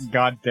 oats.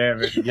 God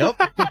damn it. Yep.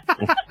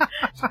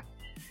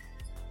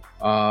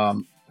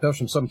 Um, That was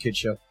from some kid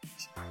show.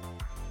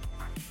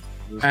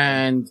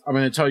 And I'm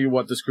going to tell you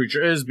what this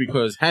creature is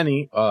because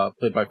Henny,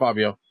 played by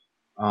Fabio,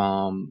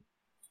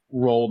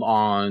 rolled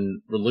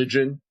on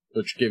religion,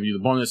 which gave you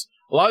the bonus.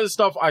 A lot of this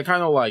stuff I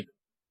kind of like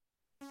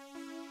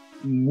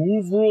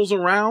move rules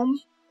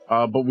around,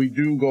 but we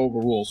do go over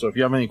rules. So if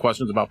you have any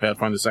questions about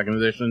Pathfinder 2nd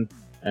Edition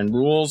and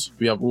rules,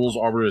 we have rules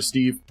arbiter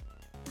Steve,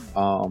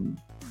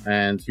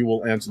 and he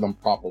will answer them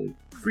properly.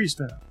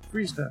 Freestyle.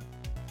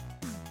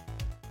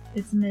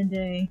 It's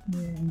midday.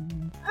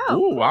 Oh,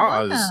 Ooh,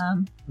 wow.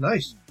 welcome.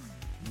 Nice.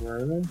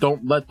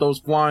 Don't let those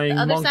flying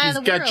The other side monkeys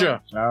of the get you.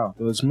 world. Oh.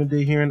 Well, it's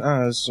midday here in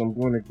Oz, so I'm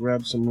going to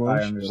grab some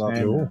lunch. I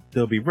understand.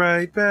 They'll be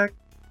right back.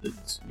 You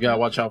gotta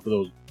watch out for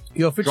those.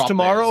 Yo, if it's Drop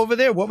tomorrow bears. over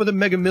there, what were the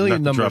Mega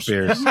Million Not the numbers?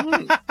 drop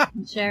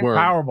bears. Sure. Word.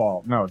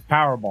 Powerball. No, it's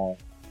Powerball.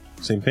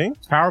 Same thing?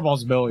 It's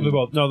Powerball's ability.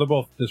 They're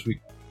both this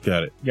week.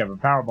 Got it. Yeah,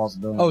 but Powerball's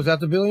ability. Oh, is that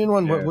the billion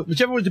one? Yeah.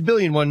 Whichever was the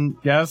billion one.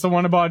 Yeah, that's the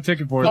one I bought a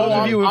ticket for. Those of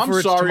I'm, you I'm for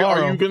it's sorry.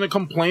 tomorrow. Are you gonna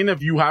complain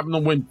if you happen to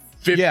win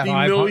 $50 Yeah,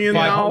 million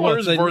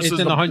It's versus in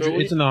the the hundred.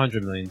 billion? It's in the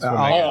 100 millions. Oh,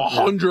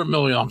 100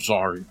 million. I'm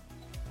sorry.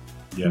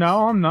 Yes.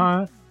 No, I'm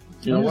not.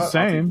 You know I'm what? just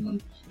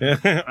saying.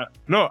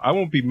 No, I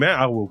won't be mad.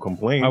 I will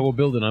complain. I will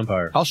build an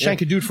empire. I'll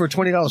shank a dude for a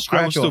 $20 I will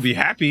scratch still off. be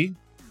happy.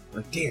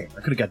 Like, damn,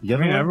 I could have got the I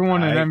other mean, one.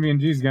 everyone at Aight,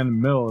 MVNG is getting a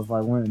mill if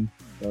I win.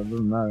 So it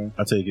doesn't matter.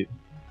 I'll take it.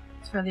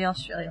 It's for the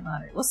Australian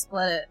lottery. We'll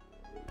split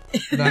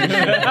it.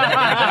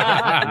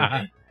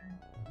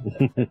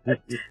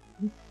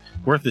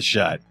 Worth a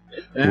shot.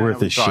 Yeah,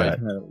 Worth a I'm sorry. shot.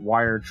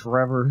 Wire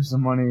Trevor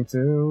some money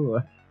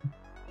too.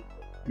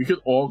 We could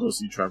all go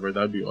see Trevor.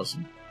 That'd be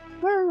awesome.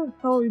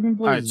 Oh, even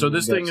All right, so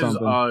this thing is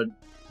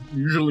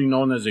usually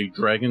known as a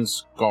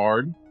Dragon's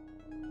Guard.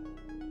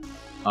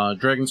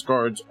 Dragon's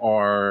Guards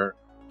are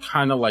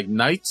kind of like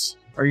knights.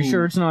 Are you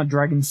sure it's not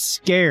dragons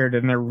scared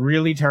and they're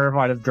really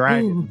terrified of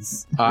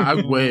dragons? I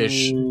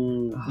wish.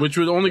 Which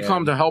would only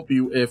come to help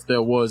you if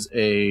there was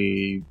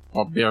a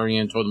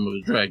barbarian totem of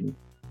a dragon.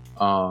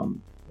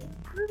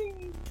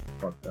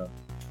 Fucked up.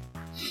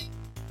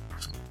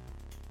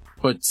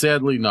 but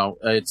sadly, no.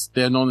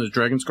 They're known as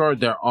Dragonscar.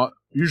 They're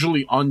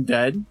usually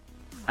undead,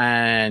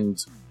 and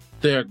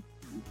they're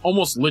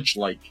almost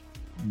lich-like.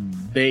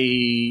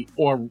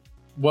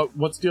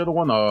 What's the other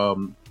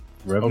one?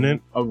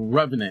 Revenant? A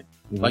revenant.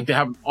 Mm-hmm. Like they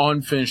have an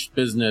unfinished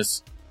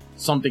business.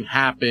 Something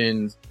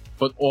happened,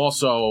 but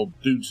also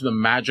due to the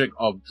magic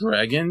of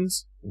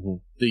dragons,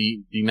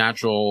 the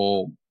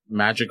natural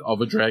magic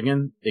of a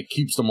dragon, it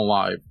keeps them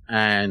alive,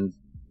 and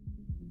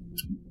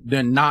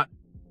they're not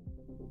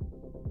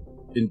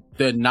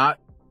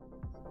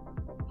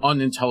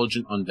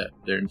unintelligent undead.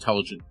 They're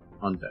intelligent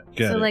undead.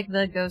 So like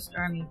the ghost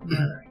army from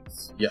Lord of the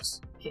Rings. Yes.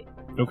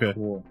 Okay.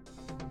 Cool.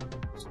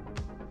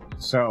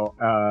 So,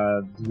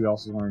 did we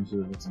also learn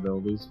 2 of its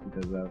abilities?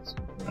 Because that's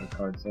what the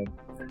card said.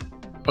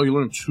 Oh, you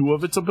learned 2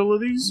 of its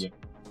abilities? Yeah.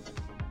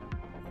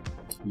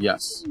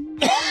 Yes.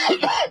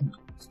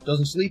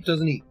 Doesn't sleep,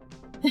 doesn't eat.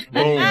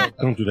 Oh,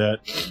 don't do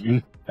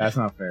that. That's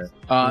not fair.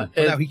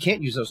 Now he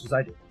can't use those because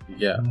I do.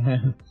 Yeah.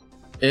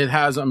 It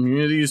has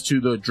immunities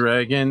to the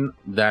dragon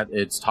that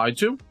it's tied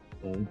to.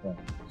 Okay.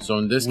 So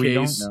in this We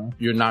case, don't know.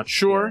 you're not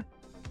sure,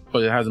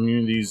 but it has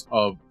immunities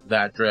of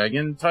that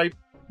dragon type.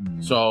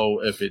 So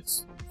if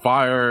it's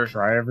fire,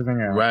 Try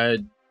everything out.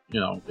 red,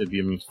 it'd be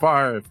immune to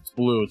fire. If it's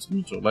blue, it's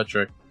immune to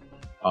electric.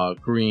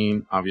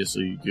 Green,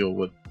 obviously, you deal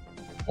with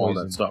all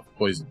that stuff.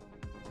 Poison.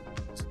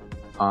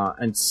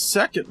 And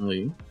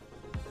secondly,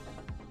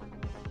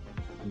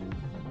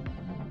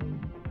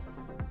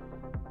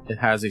 it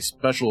has a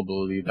special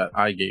ability that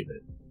I gave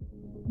it.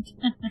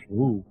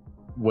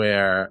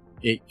 Where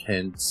it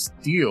can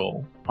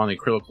steal, on a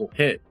critical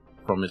hit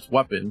from its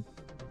weapon,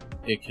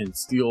 it can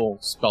steal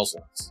spell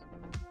slots.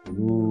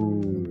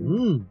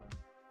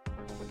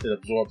 It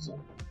absorbs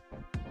them.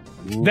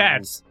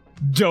 That's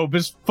dope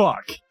as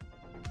fuck.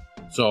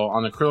 So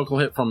on a critical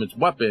hit from its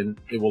weapon,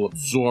 it will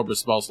absorb a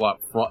spell slot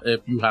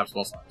if you have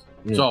spell slots.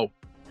 Yeah. So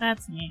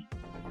That's neat.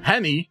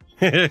 Henny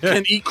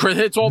can eat crit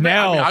hits all day.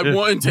 Nell. I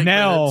wouldn't take crit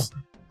Nell. hits.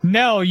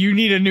 Nell, you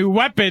need a new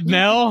weapon,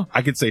 Nell.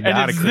 I could say And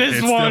not it's a crit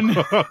this hit one.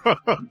 still.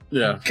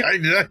 Yeah.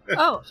 Kinda.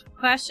 Oh,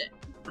 question.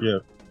 Yeah.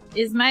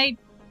 Is my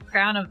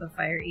crown of the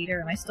fire eater,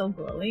 am I still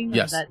glowing? Or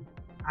Yes. is that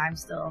I'm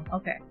still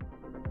okay.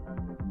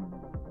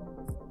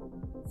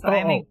 So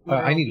I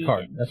need a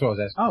card. That's what I was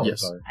asking. Oh,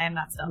 yes. Sorry. I am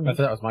not stealthy. I thought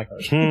that was my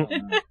card.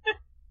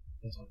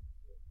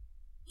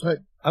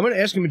 I'm going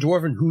to ask him in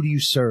Dwarven, who do you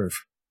serve?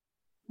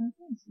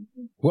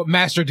 What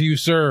master do you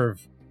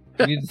serve?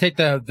 You need to take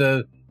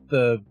the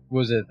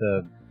what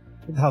the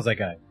how's that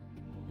guy?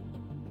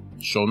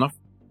 Sure enough.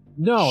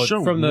 No,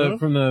 Sure, from yeah.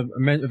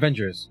 the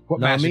Avengers. What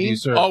Not master me? do you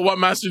serve? Oh, what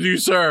master do you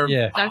serve?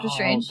 yeah, Doctor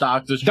Strange.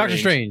 Doctor Strange. Doctor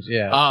Strange.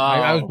 Yeah, Oh.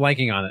 I was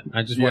blanking on it.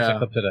 I just watched Yeah. that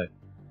clip today.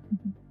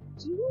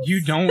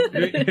 You don't.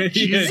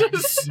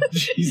 Jesus.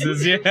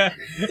 Jesus, yeah.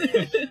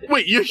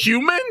 Wait, you're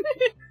human?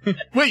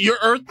 Wait, you're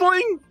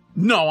Earthling?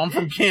 No, I'm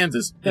from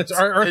Kansas. That's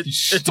our Earth.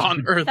 It's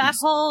on Earth. That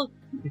whole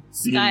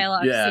Scene.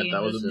 dialogue Yeah, scene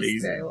that was just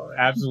amazing. very well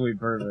written. Absolutely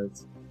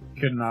perfect.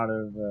 Could not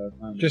have.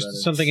 Planned Just better.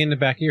 something in the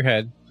back of your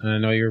head, and I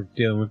know you're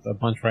dealing with a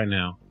bunch right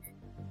now.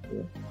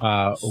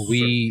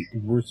 We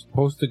were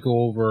supposed to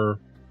go over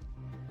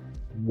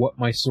what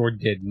my sword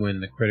did when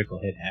the critical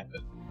hit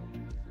happened.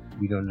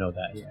 We don't know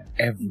that yet.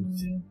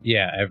 Everything.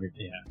 Yeah,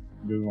 everything. Yeah.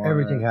 Do you wanna-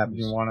 Everything happens.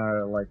 Do you want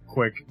to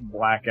quick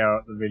black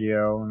out the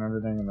video and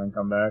everything, and then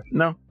come back?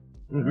 No,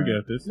 We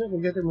got this.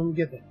 We'll get there when we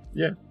get there.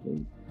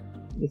 we'll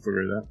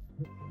figure it out.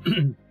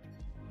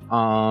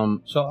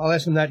 So I'll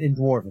ask him that in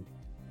Dwarven.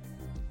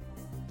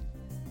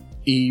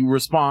 He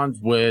responds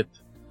with,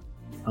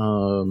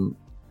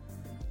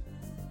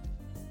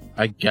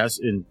 I guess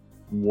in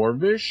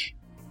Dwarvish,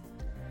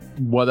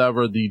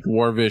 whatever the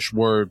Dwarvish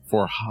word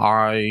for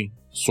high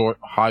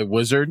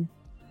wizard,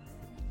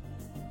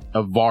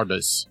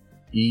 Evardus,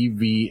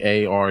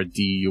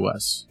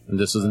 Evardus, and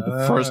this isn't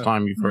the first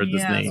time you've heard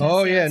this Yeah. name.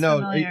 Oh, yeah,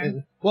 Sounds no.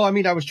 familiar. Well, I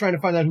mean, I was trying to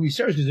find out who he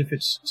serves, because if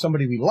it's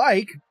somebody we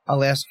like,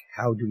 I'll ask,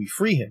 how do we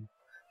free him?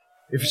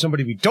 If it's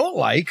somebody we don't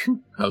like,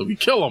 How do we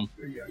kill him?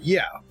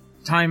 yeah.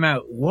 Time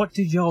out. What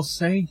did y'all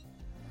say?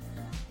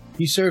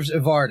 He serves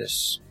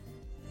Evardus.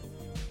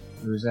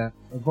 Who's that?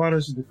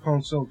 Avardus is the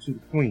consult to the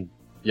queen.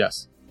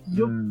 Yes.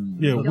 Mm.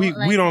 Yeah, You we don't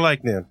like don't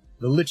like them.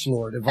 The Lich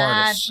Lord,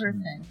 Bad Evardus.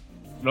 person.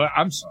 No,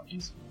 I'm sorry.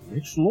 He's a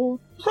rich lord.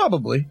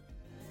 Probably.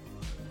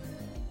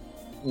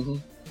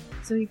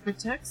 So he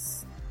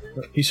protects.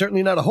 He's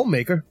certainly not a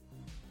homemaker.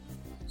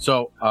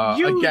 So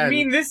You again,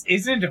 mean this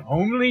isn't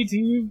homely to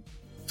you?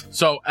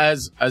 so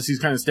as he's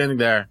kind of standing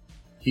there,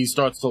 he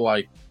starts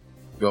to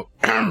go,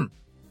 and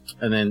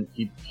then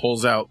he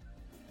pulls out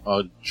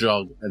a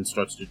jug and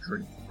starts to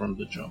drink from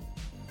the jug.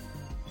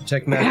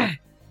 Detect magic.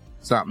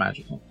 It's not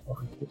magical.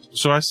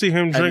 So I see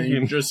him And then you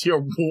drinking. just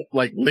hear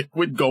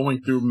liquid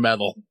going through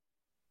metal.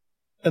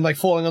 And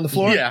falling on the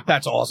floor? Yeah.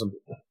 That's awesome.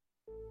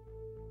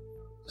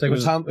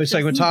 It's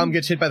like when Tom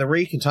gets hit by the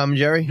rake and Tom and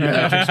Jerry.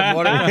 Yeah. Drink some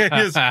water.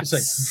 It's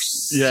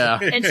It's like, Yeah,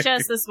 It's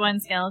just this one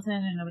skeleton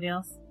and nobody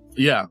else.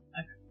 yeah.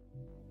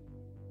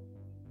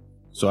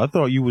 So I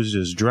thought you was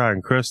just dry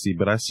and crusty,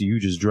 but I see you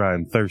just dry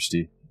and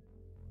thirsty.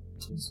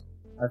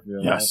 I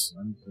feel Yes. that.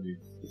 I'm pretty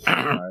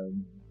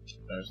tired.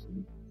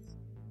 Thirsty.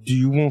 Do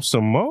you want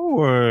some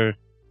more? Or?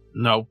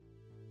 No.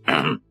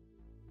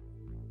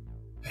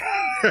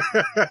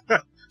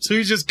 So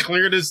he's just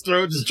clearing his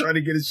throat, just trying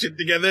to get his shit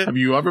together. Have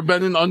you ever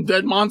been an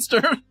undead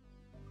monster?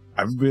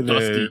 I've been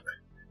Dusty.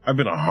 a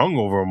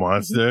hungover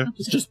monster.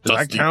 It's just Does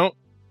that dusty. count?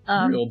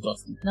 Real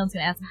dusty. No one's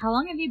gonna ask, how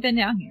long have you been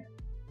down here?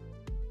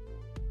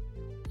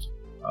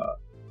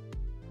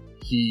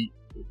 He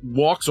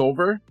walks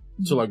over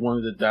to like one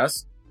of the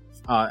desks,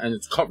 and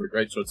it's covered,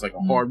 right? So it's like a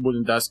hard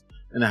wooden desk,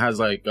 and it has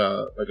like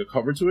a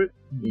cover to it.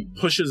 He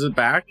pushes it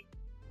back,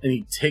 and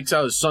he takes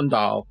out his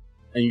sundial,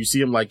 and you see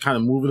him like kind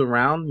of move it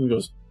around, and he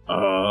goes,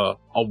 a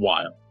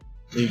while.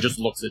 And he just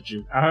looks at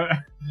you.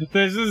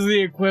 This is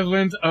the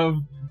equivalent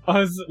of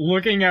us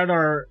looking at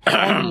our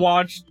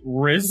unwatched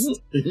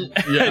wrist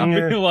Yeah. and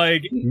be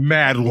like,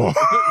 Mad long.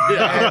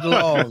 Mad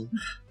long.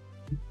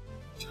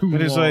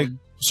 But it's like,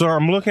 so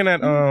I'm looking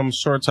at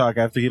Short Talk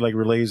after he like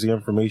relays the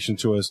information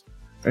to us,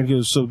 and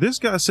goes, so this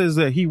guy says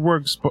that he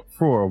works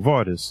for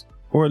Vardis,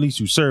 or at least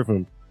you serve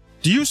him.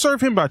 Do you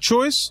serve him by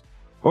choice,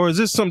 or is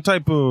this some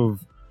type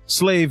of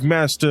slave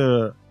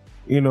master,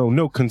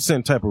 no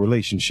consent type of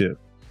relationship?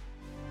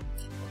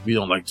 We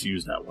don't like to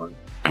use that word.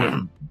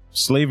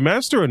 Slave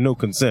master or no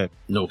consent?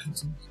 No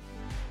consent.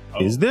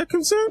 Is there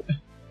consent?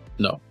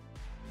 No.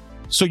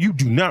 So you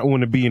do not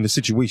want to be in the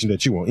situation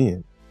that you are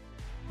in.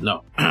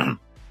 No.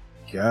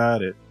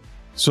 Got it.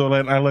 So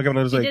then I look at it and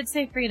I was You like, did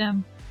say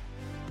freedom.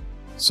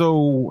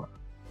 so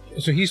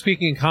So he's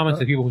speaking in common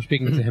to people who are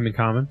speaking to him in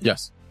common.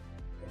 Yes.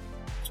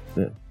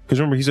 because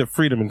remember he said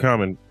freedom in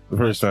common the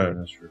first time.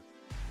 That's true.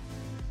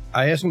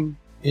 I asked him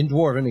in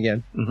Dwarven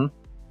again. Mhm.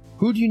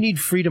 Who do you need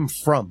freedom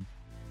from?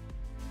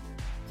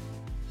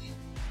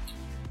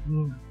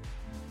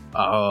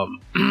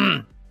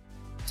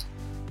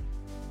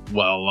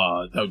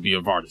 Well, that would be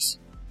a Vardis.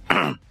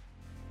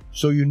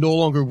 So you no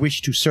longer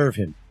wish to serve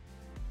him.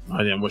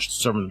 I didn't wish to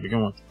serve him to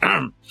begin with.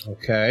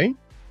 Okay.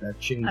 That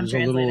changes a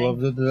little translating.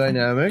 of the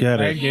dynamic. Got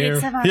thank it.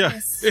 you. Yeah.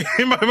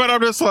 In my mind,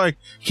 I'm just like,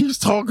 he's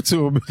talking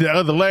to him in the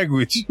other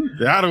language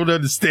that I don't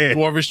understand.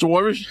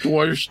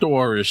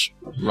 Dwarvish.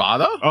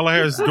 Rada? All I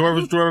hear is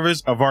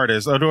Dwarvish,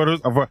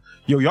 Avardis.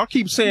 Yo, y'all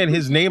keep saying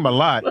his name a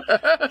lot.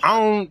 I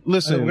don't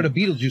listen. We're going to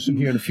Beetlejuice him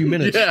here in a few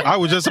minutes. Yeah. I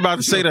was just about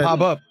to say that. Pop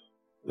up.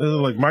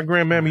 Like my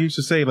grandmama used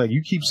to say, like,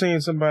 you keep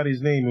saying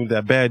somebody's name with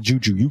that bad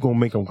juju, you gonna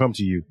make them come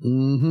to you.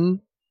 Mm-hmm.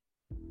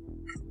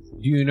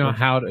 Do you know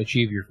how to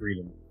achieve your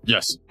freedom?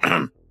 Yes.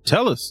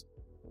 Tell us.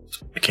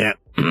 I can't.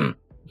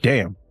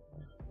 Damn.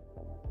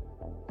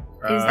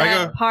 Is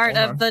that part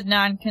of the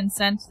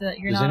non-consent that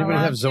you're Does not anybody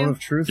allowed have Zone to? of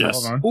Truth?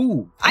 Yes. Hold on.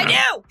 Ooh, I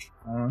do!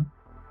 Hold on.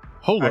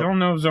 Hold I up. don't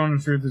know if Zone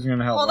of Truth is going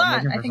to help. Hold I'm on,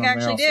 looking I for think I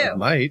something actually else. do.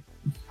 might.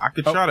 I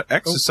could try to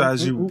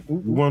exercise you.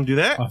 You want to do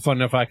that? Fun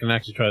enough I can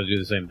actually try to do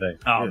the same thing.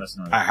 Oh, that's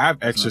not. I have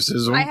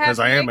exorcism I have because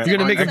I am. to an You're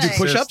going to make him do Say.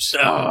 push-ups?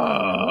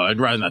 I'd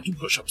rather not do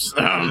push-ups.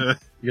 You're going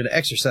to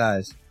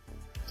exercise.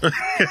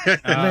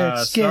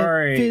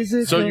 Sorry.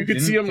 So you can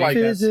see him like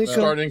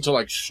starting to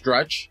like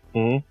stretch,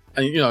 Mhm.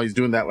 and he's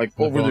doing that like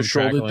over the bone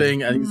shoulder crackling.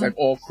 thing, and he's like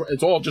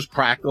it's all just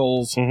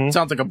crackles. Mhm.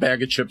 Sounds like a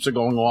bag of chips are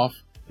going off.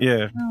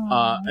 Yeah.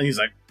 And he's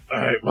like, all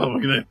right, well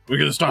we're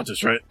gonna start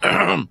this, right?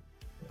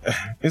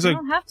 It's You like,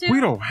 don't have to. we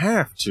don't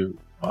have to.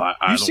 I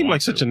You seem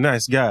like such a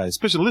nice guy.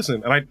 Especially,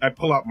 listen, and I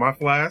pull out my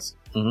flask.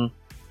 Mhm.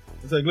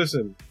 It's like,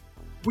 listen,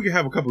 we can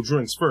have a couple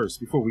drinks first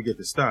before we get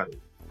this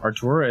started.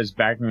 Artura is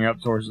backing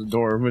up towards the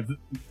door with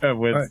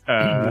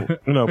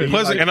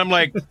Pleasant, and I'm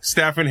like,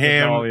 staff in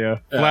hand,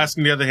 Dahlia. flask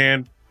in the other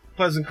hand.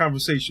 Pleasant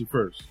conversation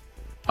first.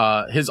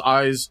 His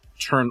eyes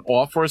turn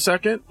off for a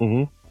second,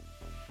 Mhm.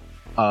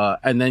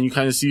 And then you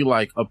kind of see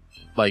like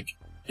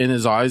in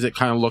his eyes, it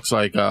kind of looks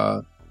like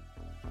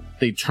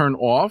they turn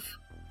off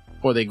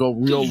or they go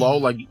real low,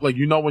 like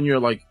when you're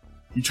like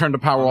you turn the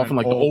power off in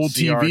like the old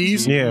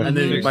TVs, Yeah. and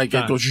then like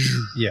it goes,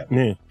 Yeah.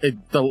 Yeah.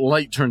 the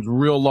light turns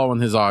real low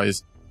in his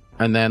eyes,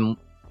 and then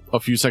a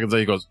few seconds later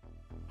he goes,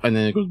 and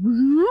then it goes,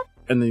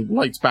 and then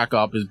lights back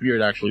up. His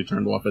beard actually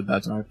turned off at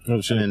that time,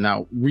 Oh shit. and then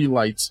now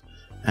relights,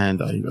 and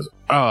he goes,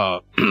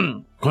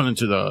 according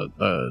to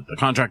the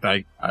contract,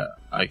 I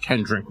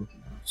can drink with you,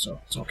 so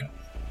it's okay.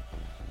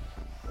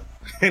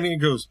 And he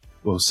goes,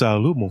 well,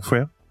 salut, mon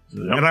frère.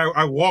 Yep. And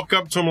I walk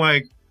up to him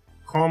like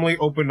calmly,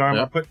 open arm.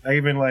 Yep. I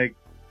even like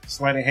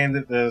slightly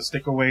handed the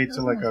stick away to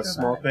Doesn't like a look so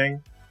small bad.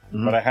 thing,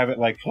 Mhm. but I have it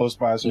like close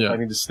by, so if Yeah. I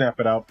need to snap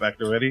it out back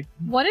to ready.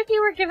 What if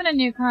you were given a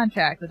new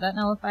contract? Would that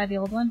nullify the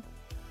old one?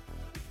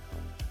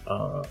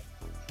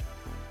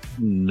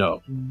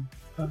 No.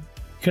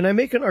 Can I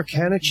make an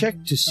Arcana check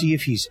to see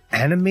if he's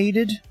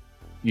animated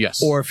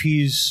Yes. or if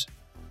he's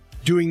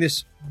doing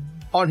this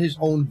on his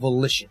own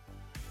volition?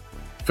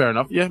 Fair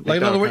enough. Yeah. Like,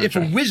 in other words, if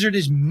a wizard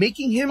is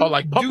making him Oh,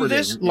 like do puppeting,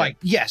 this, yeah. like,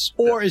 yes.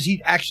 Or is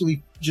he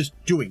actually just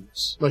doing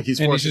this? like he's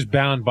And he's forcing. just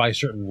bound by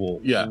certain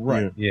rules. Yeah.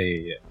 Right.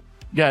 Yeah.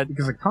 Yeah.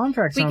 Because the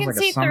contract We sounds can like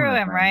see a summoner through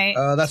him, thing. right?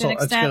 That's to an all-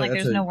 that's extent, gonna- like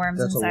that's there's a- no worms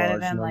that's a inside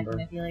of large him, like number.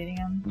 manipulating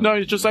him. No,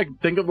 it's just like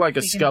think of like a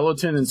We can-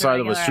 skeleton inside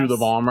of a regular suit of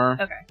ass. armor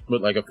Okay.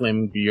 with like a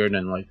flaming beard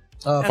and like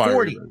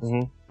 40. fire.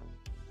 Mhm.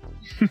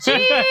 We're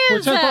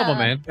 10th level,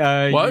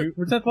 man. What?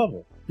 We're 10th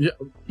level. Yeah.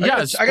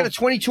 Yes. I got a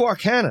 22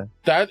 Arcana.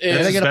 That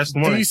is I get a best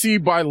one.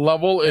 DC by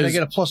level And I is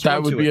get a plus that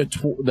 1 would to be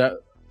it. that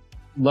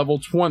level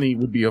 20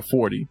 would be a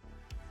 40.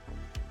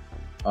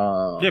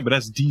 Yeah, but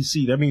that's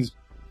DC. That means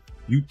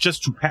you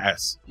just to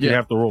pass, you Yeah.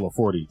 have to roll a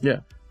 40. Yeah.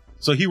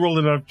 So he rolled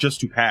enough just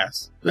to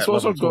pass. This at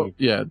also level 20.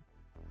 yeah.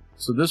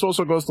 So this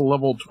also goes to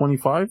level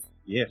 25.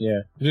 Yeah.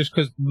 Just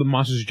because the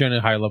monsters are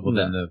generally higher level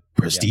than the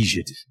Prestige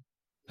it.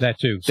 that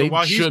too. So They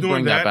while he's should doing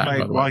bring that that, back, by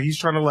like the way. while he's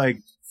trying to like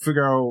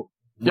figure out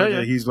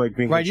whether he's like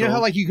being Right, you know how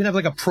controlled. like you can have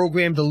like a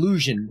programmed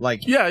illusion,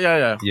 like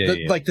Yeah.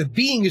 like the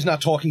being is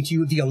not talking to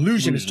you, the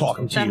illusion is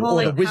talking to That you, whole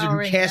or the like, wizard who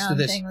powering casted down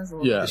this. thing was a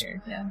little Yeah.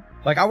 weird. Yeah.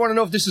 Like, I want to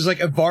know if this is like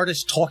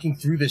Avardis talking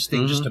through this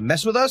thing just to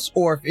mess with us,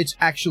 or if it's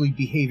actually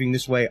behaving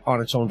this way on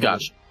its own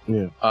Gotcha.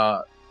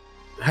 volition.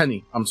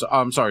 Henny, I'm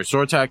sorry.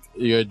 Sortek,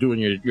 you're doing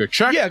your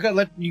check. Yeah,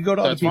 let you go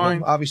to other That's people,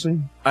 fine. obviously.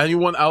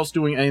 Anyone else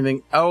doing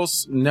anything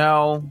else?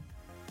 Nell,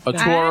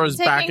 Atora is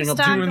I'm backing taking up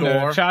stock to Doing the the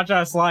door.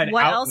 cha-cha slide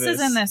What out else is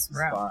this in this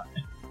room? spot.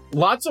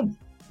 Lots of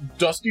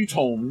dusty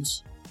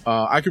tomes.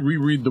 I could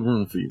reread the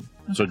room for you.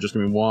 So just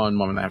give me one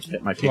moment. I have to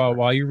hit my paper. Well,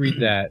 while you read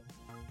that,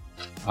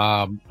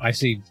 I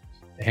see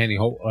Handy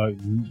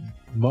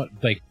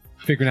like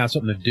figuring out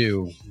something to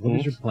do. What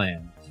is your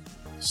plan?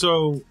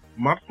 So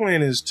my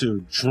plan is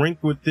to drink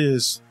with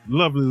this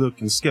lovely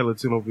looking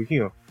skeleton over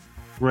here,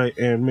 right,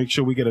 and make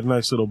sure we get a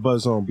nice little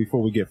buzz on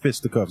before we get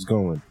fisticuffs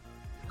going.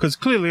 Because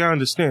clearly I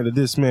understand that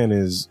this man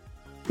is,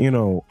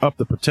 up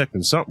to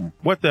protecting something.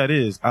 What that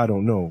is, I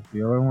don't know.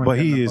 The only one But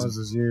getting he the is- buzz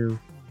is you.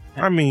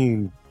 I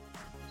mean,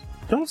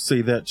 don't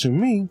say that to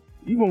me.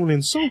 You won't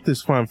insult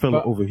this fine fella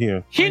But- over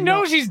here. He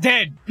knows he's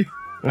dead.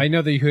 I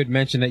know that you had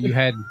mentioned that you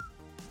had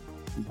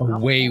a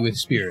way with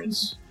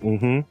spirits.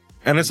 Mm-hmm.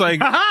 And it's like,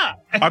 Haha!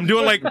 I'm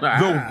doing like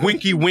the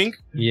winky wink.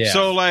 Yeah.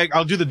 So like,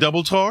 I'll do the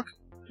double talk.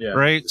 Yeah.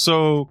 Right?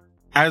 So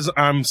as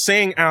I'm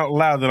saying out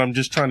loud that I'm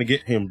just trying to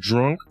get him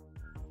drunk,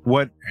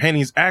 what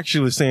Henny's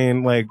actually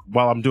saying, like,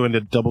 while I'm doing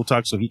the double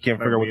talk so he can't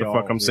figure out what the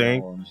fuck I'm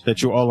saying,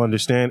 that you all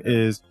understand,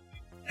 is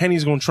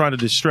Henny's going to try to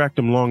distract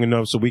him long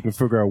enough so we can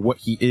figure out what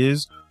he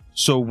is.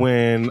 So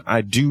when I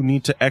do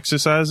need to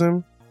exercise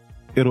him,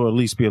 it'll at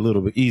least be a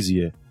little bit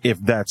easier if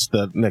that's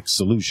the next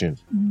solution.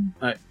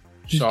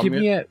 just So give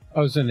I'm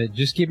me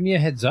just give me a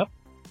heads up,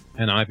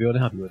 and I'll be able to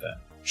help you with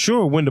that.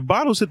 Sure, when the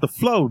bottles hit the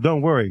flow,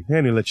 don't worry.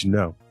 Henny will let you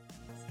know.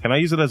 Can I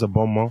use it as a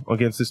bon mot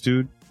against this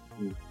dude?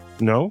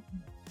 No?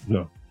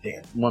 No.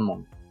 Damn. One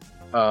moment.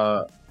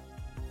 So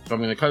I'm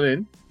going to cut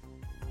in.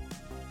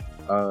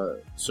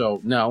 So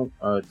now,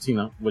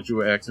 Tina, what you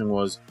were asking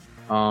was,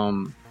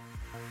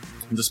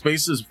 the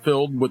space is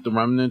filled with the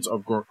remnants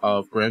of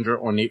grandeur,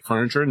 ornate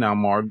furniture, now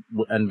marred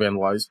and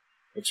vandalized,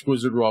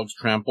 exquisite rugs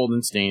trampled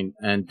and stained,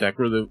 and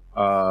decorative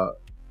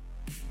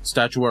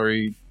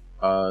statuary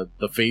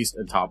defaced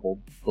and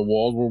toppled. The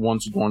walls were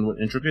once adorned with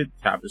intricate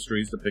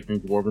tapestries depicting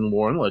dwarven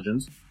lore and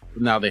legends,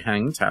 but now they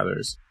hang in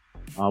tatters.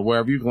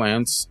 Wherever you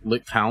glance,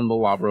 lit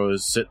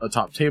candelabras sit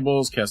atop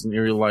tables, casting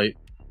eerie light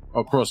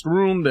across the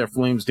room, their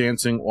flames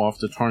dancing off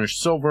the tarnished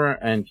silver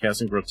and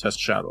casting grotesque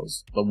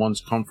shadows. The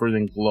once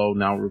comforting glow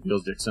now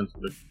reveals the extent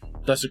of the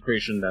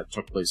desecration that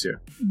took place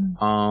here.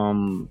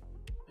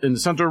 In the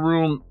center of the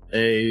room,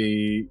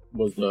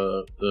 was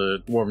the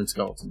dwarven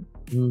skeleton.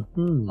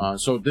 Mm-hmm.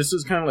 So this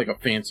is kind of like a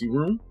fancy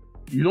room.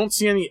 You don't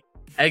see any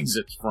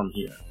exits from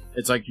here.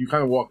 It's like you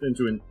kind of walked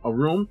into a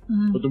room,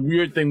 but the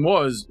weird thing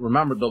was,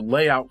 remember, the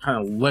layout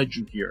kind of led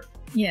you here.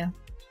 Yeah.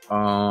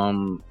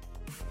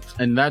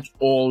 And that's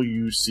all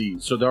you see.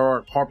 So there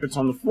are carpets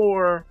on the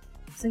floor.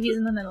 So he's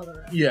in the middle of the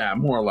room. Yeah,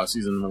 more or less,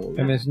 he's in the middle of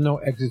the And room. there's no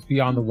exits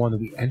beyond the one that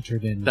we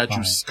entered in. That you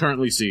by.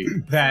 currently see.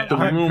 That The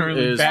I'm room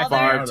currently is back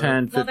 5, out of.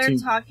 10, While they're 15.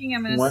 talking,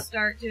 I'm going to What?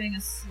 start doing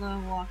a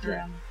slow walk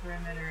around the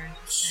perimeter. And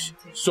just kinda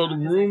take So the stock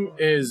as room I go.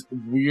 is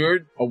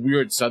a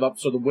weird setup.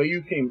 So the way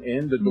you came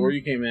in, the door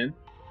you came in,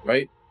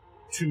 right?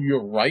 To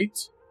your right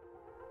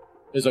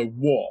is a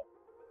wall,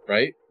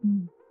 right?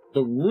 Mhm.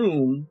 The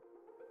room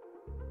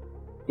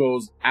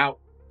goes out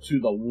to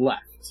the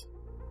left.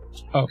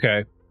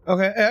 Okay.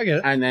 Okay, I get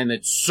it. And then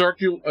it's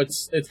circular.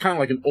 It's kind of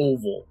like an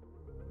oval,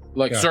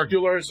 like Yeah.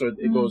 circular. So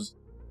it goes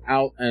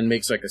out and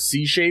makes like a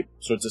C shape.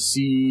 So it's a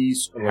C.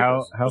 Like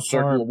How a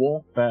circular far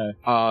wall. back?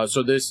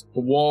 So the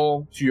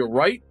wall to your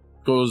right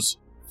goes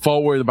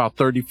forward about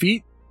 30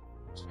 feet.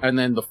 And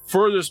then the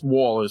furthest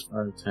wall is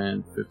 5,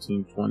 10,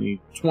 15, 20,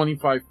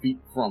 25 feet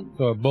from.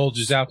 So it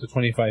bulges out to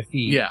 25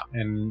 feet. Yeah.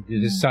 And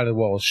this side of the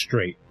wall is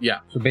straight. Yeah.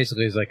 So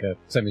basically it's like a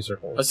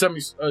semicircle. A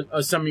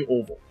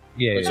semi-oval.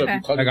 Yeah. Like, so if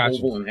you cut I an got you.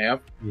 oval in half,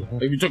 Yeah.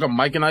 if you took a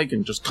Mike and Ike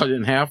and just cut it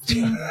in half,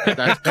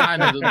 that's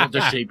kind of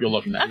the shape you're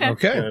looking at.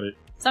 Okay. Okay.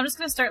 So I'm just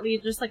going to start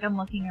just like I'm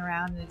looking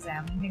around and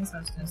examining things. So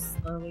I'm just going to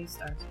slowly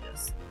start to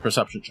just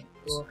Perception checks.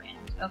 go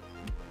around.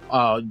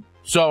 Okay.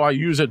 So I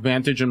use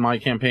advantage in my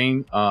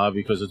campaign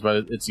because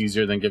it's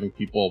easier than giving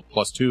people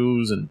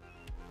 +2s, and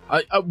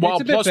well,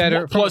 it's a bit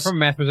better. plus From a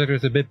math perspective,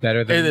 it's a bit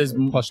better than it is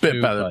plus a bit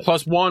two, better. but-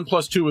 +1,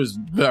 +2 is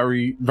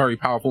very, very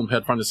powerful in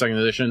Pathfinder 2nd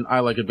Edition. I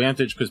like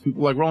advantage because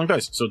people like rolling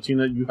dice. So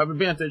Tina, you have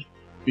advantage.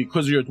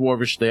 because of your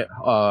dwarvish,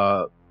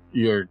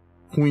 your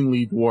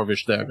queenly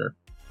dwarvish dagger.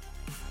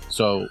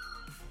 So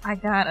I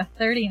got a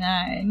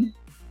 39.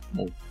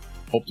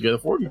 hope to get a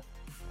 40.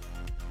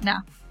 No.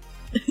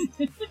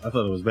 I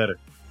thought it was better.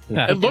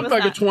 It looked was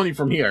like not. a 20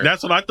 from here.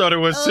 That's what I thought it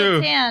was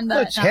too. And,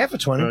 That's no. half a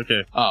 20.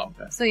 Okay. Oh,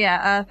 okay. So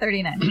yeah,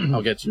 39.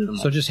 I'll get you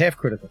tomorrow. So just half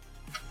critical.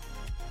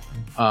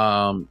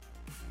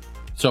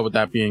 So with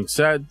that being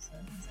said,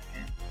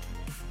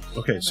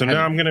 Okay. So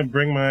now I'm gonna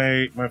bring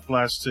my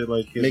flask to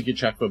like his. make a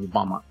check for the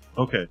bomber.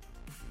 Okay.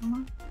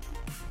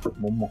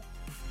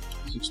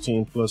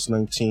 16 plus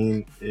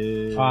 19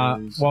 is.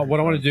 Well, what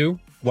I want to do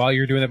while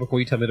you're doing that, before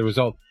you tell me the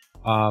result,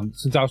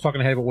 since I was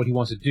talking ahead about what he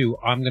wants to do,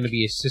 I'm going to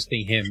be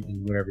assisting him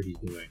in whatever he's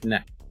doing.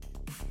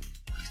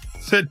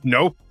 Said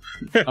no.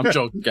 I'm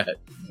joking. Go ahead.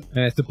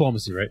 And it's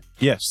diplomacy, right?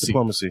 Yes.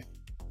 Diplomacy.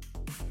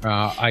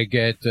 I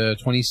get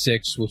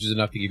 26, which is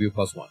enough to give you a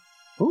 +1.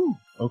 Ooh.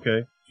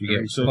 Okay. You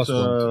get 36,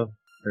 +1.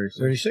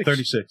 36.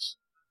 36.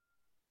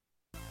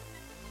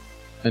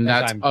 And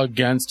that's I'm-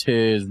 against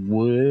his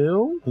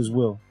will? His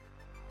will.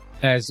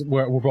 As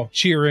we're both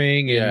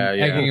cheering and Yeah,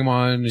 yeah. egging him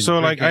on. And So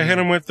like I hit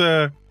him with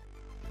the.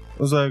 It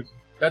was like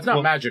That's not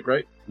Well- magic,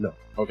 right? No.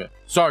 Okay.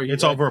 Sorry.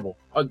 it's all verbal.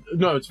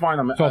 No, it's fine.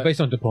 It's all based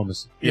on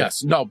diplomacy.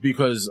 yes. No,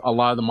 because a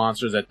lot of the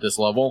monsters at this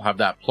level have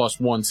that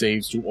 +1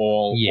 saves to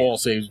all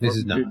saves. This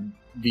is not.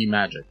 Be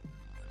magic.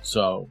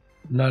 So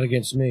Not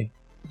against me.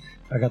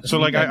 I got the So,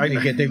 like,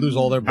 they lose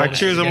all their I bonuses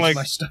cheers them against like-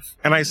 my stuff.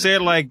 And I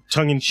said like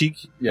tongue in cheek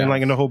Yeah. and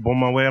like in the whole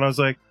Beaumont way, and I was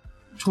like,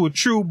 to a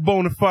true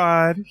bona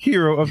fide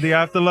hero of the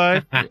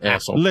afterlife,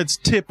 asshole. let's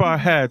tip our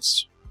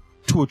hats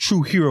to a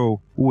true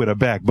hero with a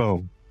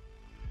backbone.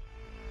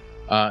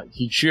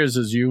 He cheers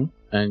as you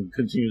and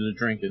continues to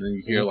drink, and then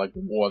you hear like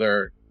the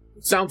water.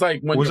 It sounds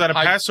like when Was your that a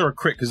pipe- pass or a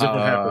crit? Because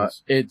different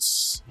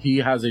happens. He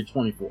has a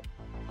 24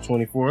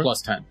 24?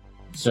 plus 10,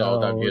 so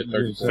that'd be a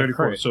 34.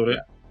 34. So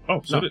that.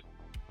 Oh, so No. that.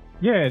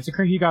 Yeah, it's a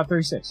crit. He got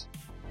 36.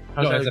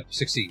 No, that's a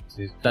succeed.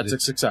 That's a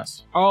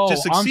success. Oh, To I'm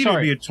succeed would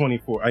sorry. be a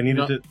 24. I needed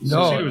No. to.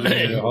 No. Succeed was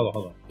a Hold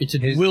on. It's a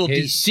His- will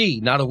his-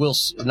 DC, not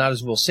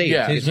his will save.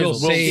 Yeah, his his will will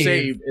save-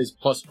 save is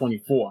plus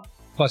 24.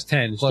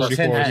 +10. Plus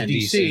 10 34 to is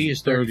DC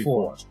is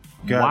 34.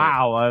 Got it.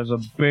 Wow, that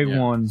was a big Yeah.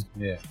 one.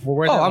 Yeah. Well,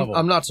 we're at that Oh, level.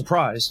 I'm not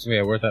surprised.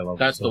 Yeah, we're at that level.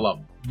 That's so. the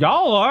level.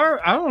 Y'all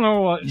are. I don't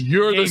know what.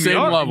 You're the game same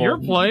you're- level. You're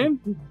playing.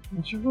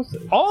 What's your will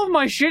save? All of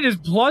my shit is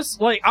plus.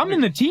 Like I'm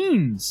in the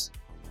teens.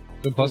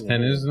 So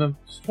 +10 is in the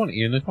 20.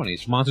 You're in the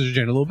 20s. Monsters are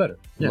generally a little better.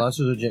 Yeah.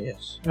 Monsters are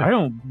yes. I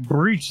don't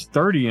breach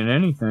 30 in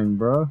anything,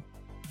 bro.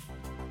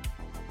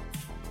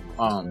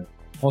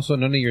 Also,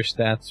 none of your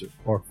stats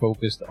are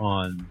focused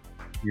on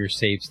your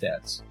save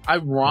stats.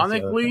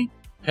 Ironically,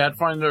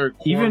 Pathfinder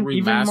Core Even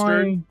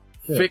Remastered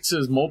my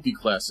fixes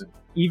multi-classing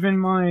even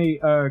my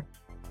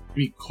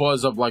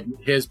because of like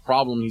his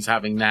problem he's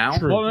having now.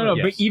 well no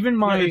Yes. but even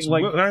my Yeah, it's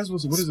like will- that's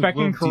what is it, spec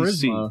will and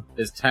DC? charisma.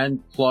 Is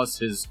 10 plus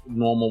his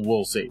normal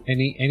will save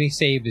Any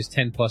saved is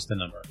 10 plus the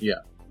number.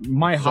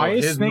 My So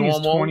highest his thing is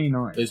normal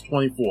 29. is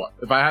 24.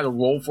 If I had a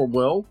roll for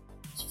will,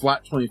 it's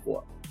flat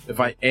 24. If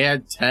I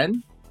add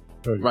 10,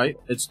 right,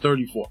 it's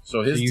 34.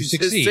 So his, So you his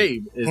succeed.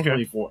 save is Okay.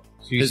 24.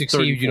 So you It's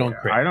succeed, you don't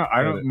 34. crit.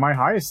 I don't. My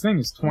highest thing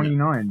is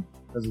 29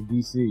 as a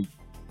DC.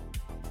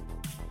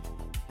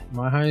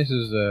 My highest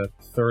is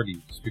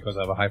 30, just because I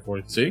have a high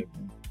fortitude. See?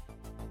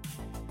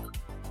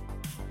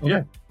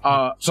 Okay.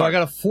 So I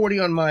got a 40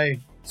 on my.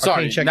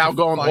 Sorry, check now to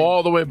going find-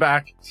 all the way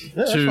back Yeah,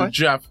 that's to fine.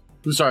 Jeff,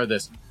 who started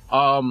this.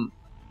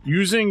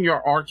 Using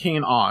your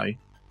arcane eye,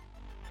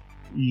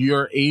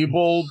 you're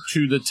able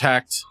to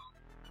detect,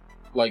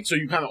 like, so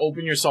you kind of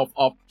open yourself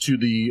up to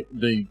the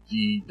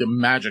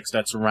magics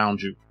that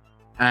surround you,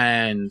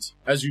 and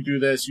as you do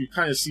this, you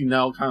kind of see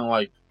Nell kind of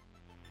like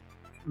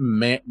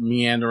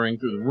meandering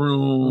through the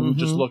room,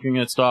 just looking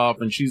at stuff,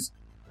 and she's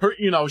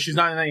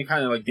not in any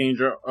kind of like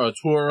danger.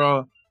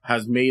 Tura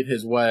has made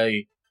his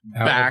way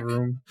Out of back, the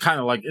room. kind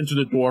of like into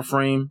the door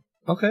frame.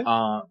 Okay.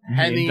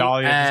 Henny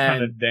Dahlia just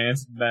kind and of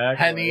danced back.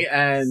 Henny like,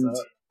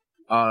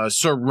 and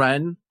Sir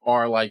Ren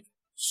are like They're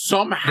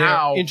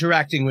somehow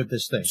interacting with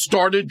this thing.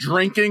 started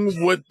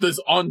drinking with this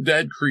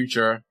undead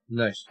creature,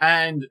 Nice.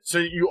 and so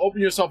you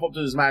open yourself up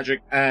to this magic,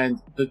 and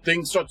the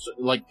thing starts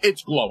like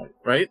it's glowing,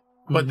 right?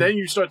 But then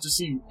you start to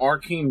see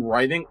arcane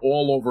writing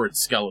all over its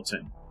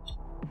skeleton.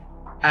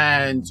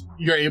 And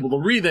you're able to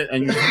read it,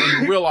 and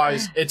you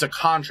realize it's a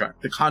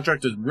contract. The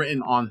contract is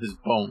written on his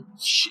bones.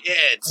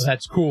 Shit.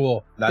 That's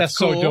cool. That's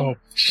so cool. dope.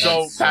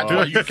 So that's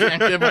why you can't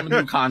give him a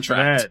new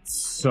contract. That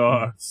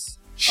sucks.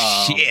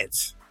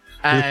 Shit.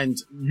 And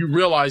you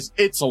realize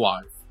it's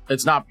alive.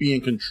 It's not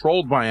being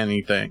controlled by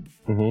anything.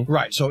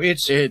 Right. So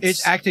it's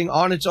It's- acting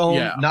on its own,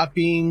 Yeah. not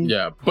being.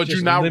 Yeah, but you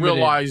Just now limited.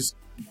 realize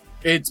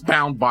it's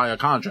bound by a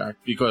contract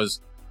because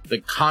the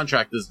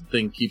contract is the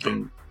thing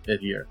keeping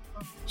it here.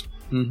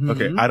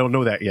 Okay, I don't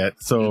know that yet.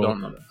 You So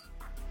don't know that.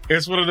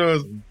 it's one of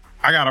those.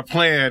 I got a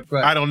plan.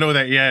 Right. I don't know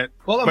that yet.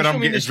 Well, I'm But I'm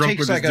assuming getting this drunk takes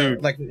with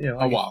this like dude.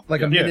 a while.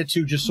 like a Yeah. minute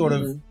to just sort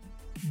of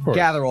course.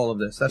 gather all of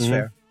this. That's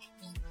fair.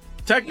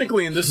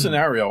 Technically, in this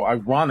scenario,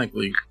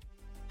 ironically,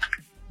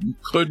 you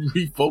could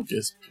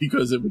refocus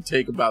because it would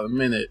take about a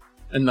minute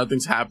and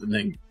nothing's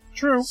happening.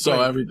 True. So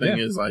Right. everything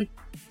Yeah. is like,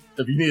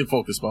 if you need a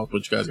focus spell,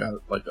 but you guys got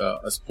like a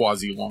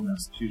quasi long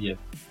rest. Yeah.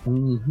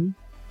 Mm-hmm.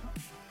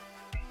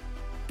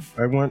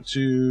 I want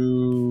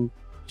to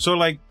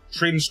like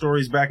trading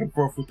stories back and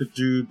forth with the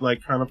dude,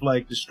 like kind of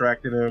like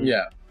distracting him.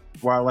 Yeah.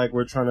 While like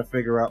we're trying to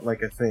figure out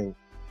like a thing.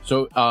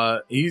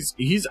 So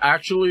he's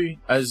actually,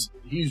 as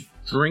he's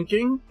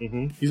drinking,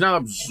 Mm-hmm. he's not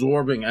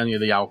absorbing any of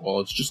the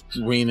alcohol. It's just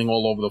draining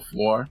all over the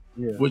floor,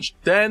 Yeah. which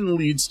then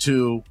leads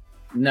to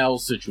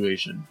Nell's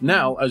situation.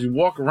 Nell, as you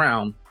walk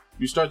around,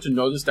 you start to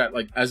notice that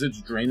like as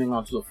it's draining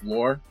onto the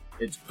floor,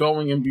 it's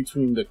going in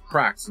between the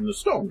cracks in the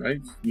stone,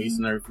 right? It's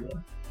masonry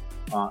floor.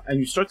 And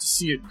you start to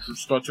see it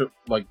start to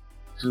like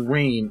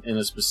drain in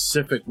a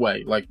specific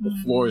way. Like the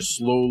floor is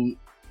slowly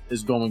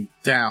going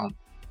down,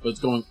 but it's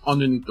going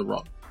underneath the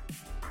rug.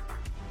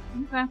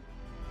 Okay.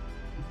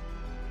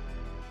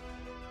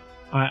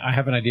 I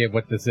have an idea of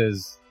what this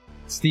is.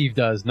 Steve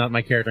does, not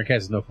my character. Kaz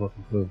has no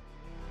fucking clue.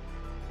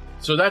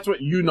 So that's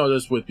what you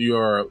notice with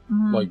your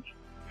Mhm. like.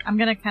 I'm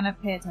gonna kind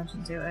of pay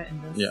attention to it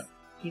and just Yeah.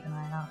 keep an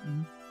eye out.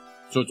 And...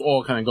 So it's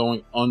all kind of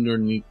going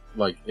underneath,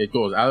 like it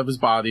goes out of his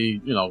body,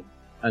 you know,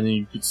 and then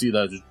you could see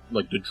that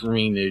like the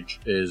drainage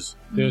is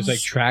There's like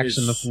tracks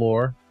in the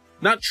floor.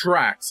 not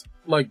tracks,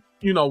 like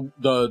you know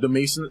the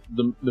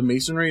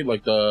masonry,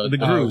 like the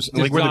grooves,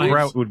 like where the designs.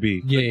 grout would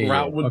be. Yeah,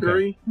 grout would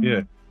okay. be.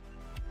 Yeah.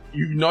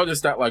 You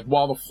notice that like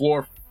while the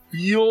floor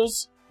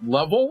feels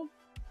level,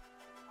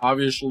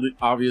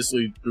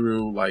 obviously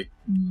through like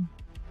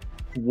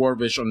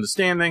dwarvish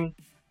understanding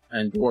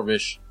and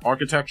dwarvish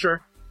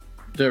architecture,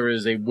 there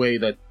is a way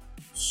that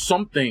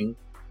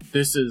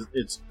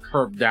it's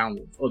curved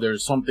downwards, or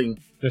there's something.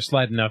 They're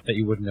slight enough that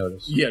you wouldn't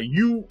notice. Yeah,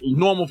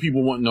 normal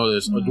people wouldn't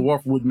notice. A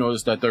dwarf would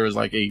notice that there is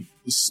like a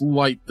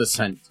slight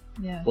descent,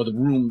 Yeah. or the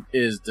room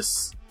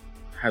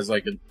has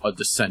like a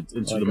descent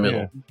into the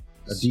middle.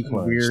 A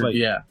decline. Weird. Slight-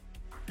 Yeah,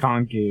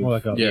 Concave. More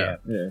like a, yeah.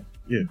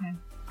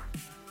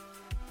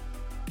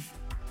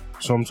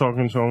 So I'm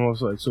talking to him. I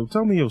was like, "So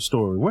tell me your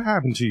story. What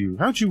happened to you?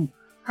 How'd you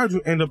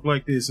end up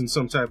like this in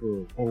some type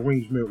of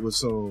arrangement with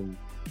some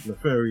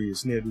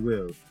nefarious ne'er do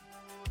well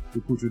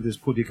who put you in this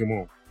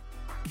predicament?"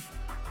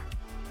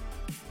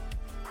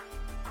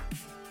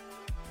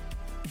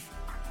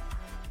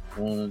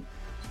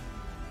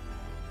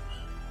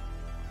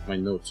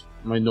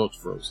 My notes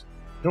froze.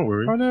 Don't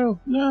worry. Oh no.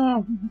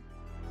 No.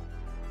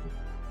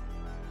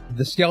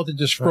 The skeleton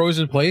just froze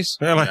in place.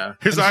 Yeah, like, Yeah.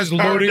 his eyes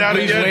Loading, loading down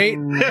please again.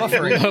 wait.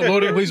 Buffering.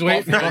 Loading, please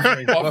wait.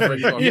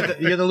 Buffering. You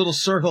get the little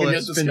circle You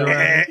that's get the spinning skull.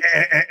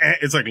 around.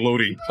 It's like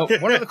loading. Oh,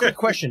 one other quick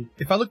question.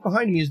 If I look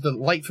behind me, is the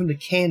light from the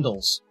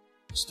candles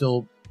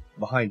still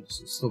behind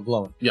us? It's still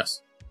glowing.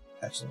 Yes.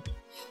 Excellent.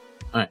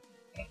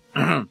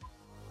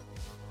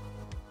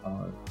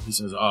 He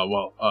says,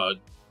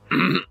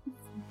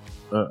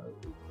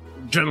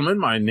 gentlemen,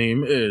 my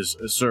name is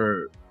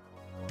Sir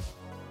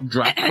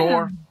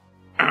Drakthor.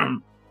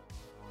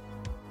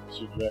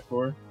 Sir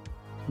Drakthor?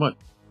 What?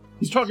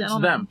 He's talking to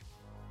them,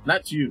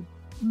 not to you.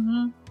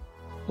 Mm-hmm.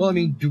 Well, I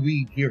mean, do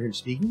we hear him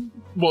speaking?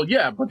 Well,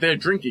 yeah, but they're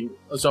drinking.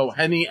 So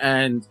Henny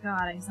and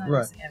God, he's not Right.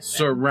 listening.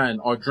 Sir Ren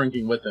are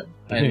drinking with him.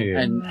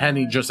 And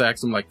Henny just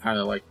asked him, like, kind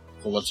of like,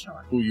 so what's,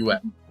 who you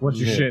at? What's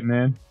your shit,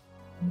 man?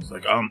 He's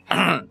like,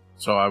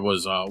 so I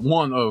was,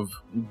 one of,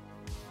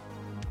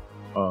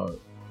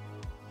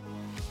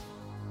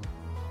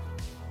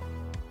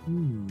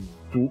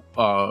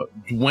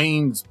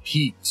 Dwayne's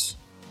Peaks,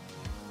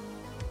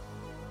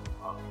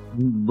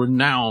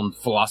 renowned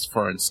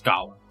philosopher and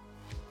scholar.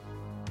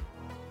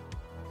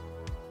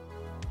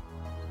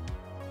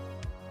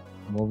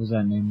 What was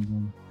that name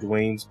again?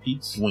 Dwayne's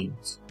Peaks.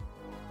 Dwayne's.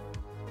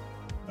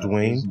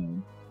 Dwayne? His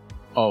name.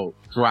 Oh,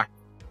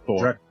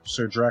 Drakthor.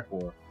 Sir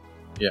Drakthor.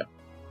 Yeah.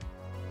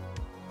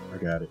 I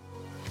got it.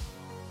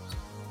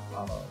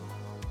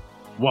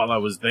 While I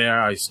was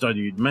there, I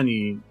studied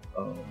many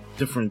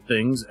different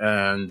things,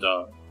 and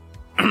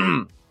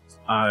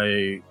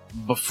I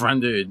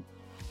befriended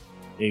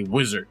a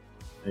wizard,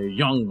 a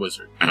young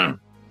wizard,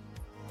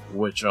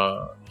 which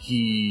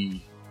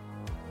he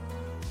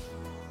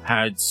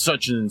had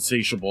such an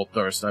insatiable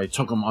thirst. I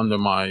took him under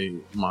my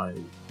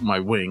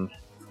wing.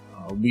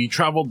 We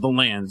traveled the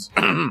lands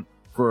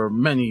for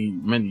many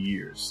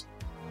years,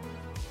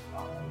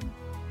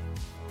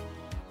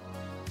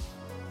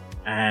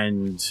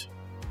 and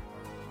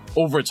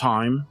over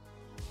time,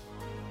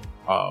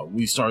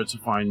 we started to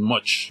find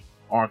much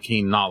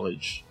arcane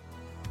knowledge.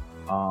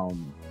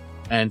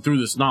 And through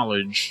this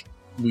knowledge,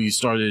 we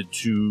started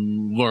to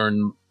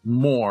learn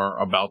more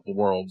about the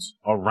worlds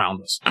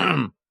around us.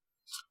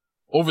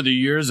 Over the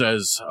years,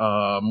 as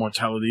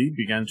mortality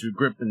began to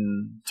grip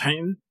and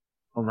tighten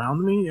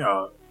around me,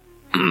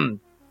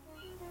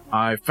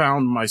 I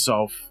found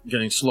myself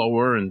getting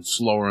slower and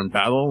slower in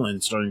battle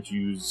and starting to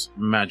use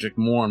magic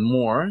more and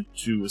more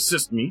to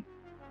assist me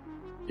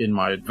in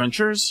my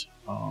adventures,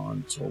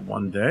 until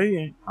one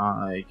day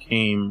I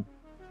came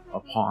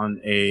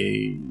upon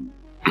a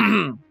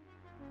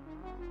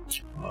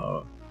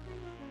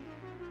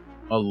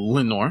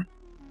Linor,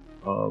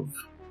 of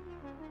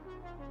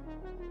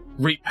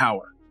great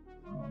power.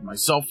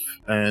 Myself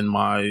and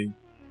my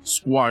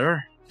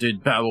squire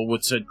did battle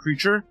with said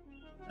creature,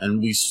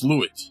 and we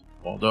slew it,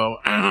 although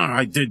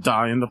I did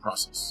die in the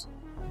process.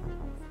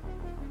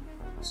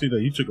 See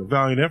that you took a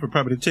valiant effort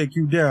probably to take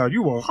you down.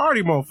 You a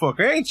hardy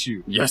motherfucker, ain't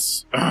you?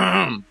 Yes,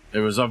 it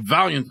was a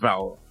valiant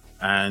battle,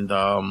 and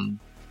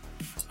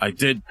I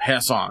did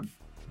pass on.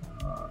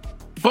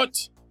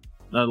 But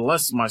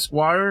nonetheless, my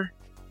squire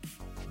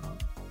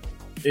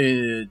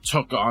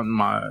took on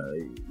my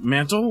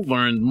mantle,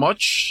 learned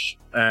much,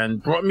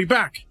 and brought me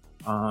back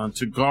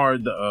to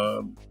guard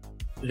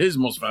his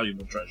most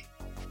valuable treasure.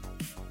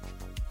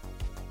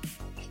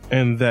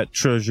 And that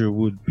treasure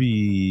would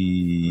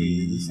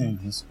be... He's saying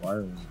his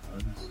squire was an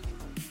artist.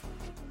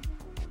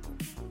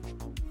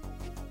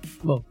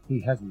 Well, he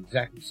hasn't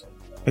exactly said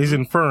that. He's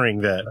inferring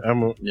that.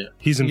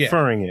 He's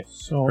inferring it.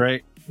 So,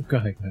 right? Go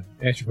ahead.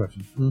 Ask your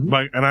question.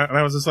 Like, and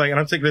I was just like, and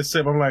I'm taking this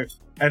sip. I'm like,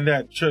 and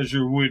that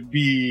treasure would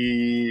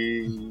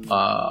be...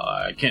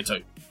 I can't tell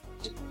you.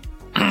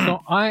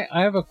 So I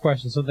have a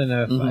question. So then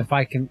if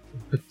I can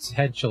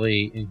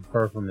potentially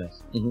infer from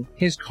this.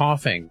 His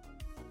coughing,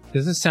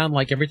 does it sound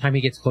like every time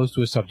he gets close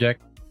to a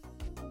subject,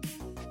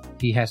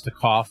 he has to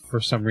cough for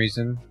some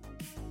reason?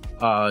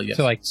 Yes.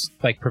 To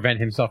like prevent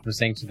himself from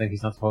saying something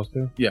he's not supposed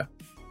to? Yeah.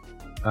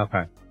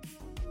 Okay.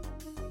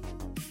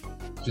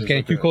 Just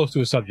getting too close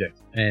to a subject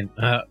and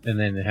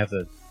then have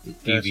to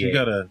deviate. You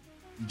gotta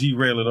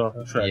derail it off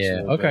the track.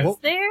 Yeah, okay. Is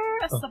there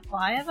a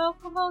supply of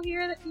alcohol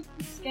here that he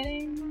keeps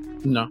getting?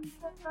 No.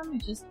 From?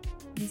 It's just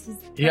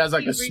he has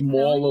like a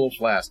small little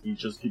flask he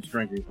just keeps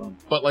drinking from.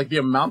 But like the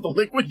amount of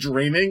liquid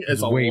draining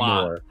is way a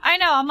lot. more. I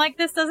know. I'm like,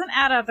 this doesn't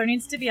add up. There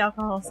needs to be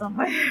alcohol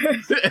somewhere.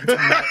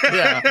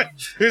 Yeah,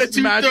 it's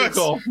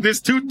magical.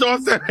 There's two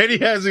thoughts that Eddie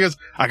has. He goes,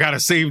 I gotta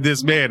save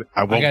this man.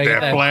 I want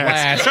that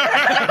flask.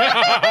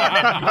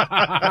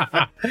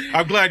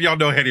 I'm glad y'all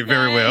know Eddie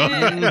very well.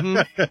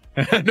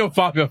 I know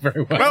Fabio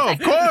very well. No, of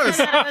course.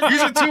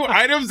 These are two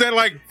items that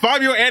like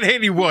Fabio and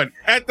Eddie won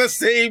at the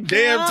same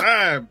damn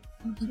time.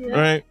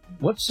 Right?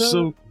 What's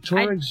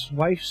Torig's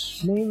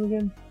wife's name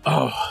again?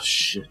 Oh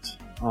shit.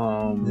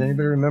 Does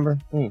anybody remember?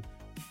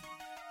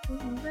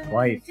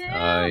 Wife.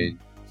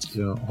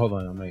 Hold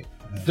on, I might.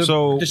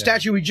 The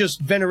statue we just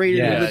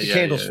venerated and lit the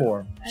candles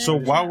for. So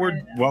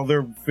while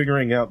they're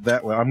figuring out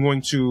that way, I'm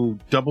going to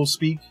double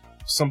speak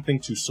something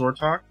to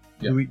Sortok.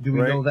 Yeah. Do we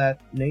know that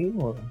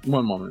name or?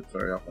 One moment,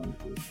 sorry, I'll find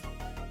it.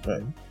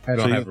 Right. I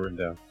don't have it written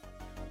down.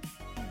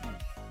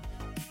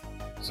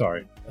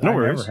 Sorry. No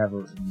worries. I never have it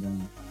written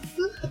down.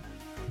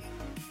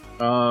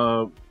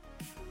 Are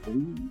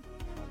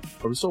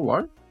we still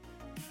live?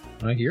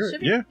 I hear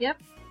it. Yeah. Yep.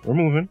 We're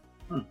moving.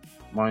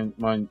 My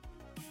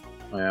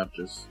app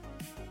just.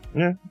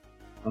 Yeah.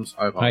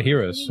 I apologize. I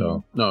hear us,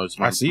 so. No, it's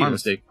my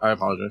mistake. I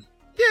apologize.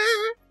 Yeah.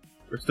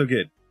 We're still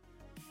good.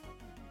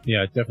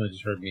 Yeah, it definitely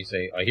just heard me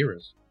say, I hear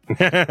us.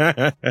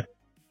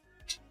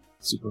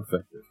 Super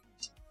effective.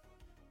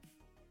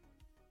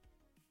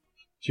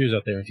 Cheers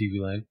out there in TV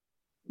land.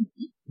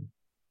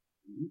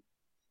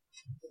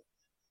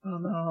 Oh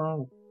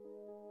no.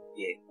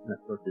 Yeah.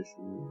 Network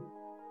issue.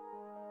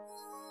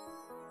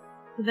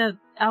 The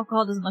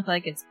alcohol doesn't look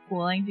like it's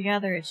pooling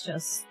together. It's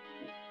just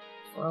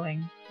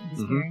flowing and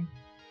disappearing.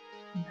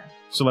 Okay.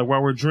 So like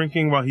while we're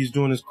drinking, while he's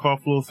doing his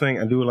cough little thing,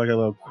 I do like a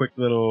little quick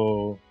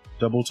little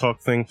double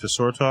talk thing to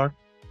Sortok.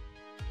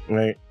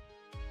 Right?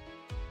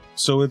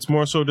 So it's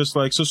more so just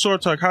like, so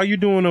Sortok, how you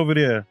doing over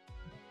there?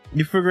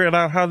 You figuring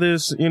out how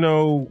this,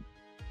 the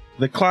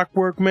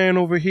clockwork man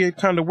over here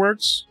kind of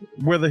works?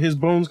 Whether his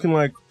bones can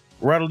like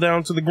rattle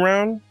down to the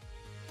ground?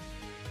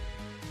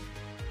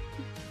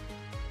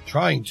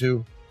 Trying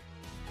to.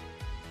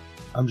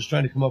 I'm just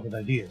trying to come up with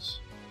ideas.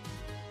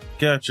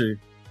 Gotcha.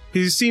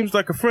 He seems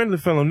like a friendly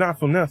fellow, not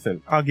for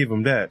nothing. I'll give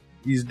him that.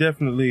 He's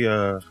definitely,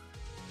 go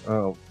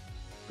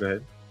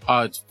ahead.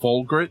 It's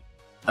Folgrit.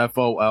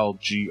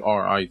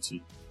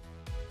 Folgrit.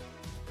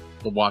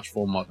 The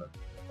Watchful Mother.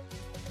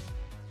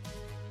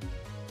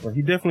 Well,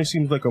 he definitely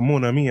seems like a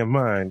mon ami of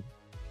mine.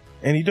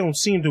 And he don't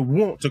seem to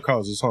want to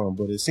cause us harm,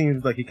 but it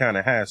seems like he kind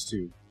of has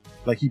to.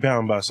 Like he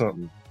bound by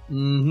something.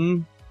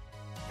 Mm-hmm.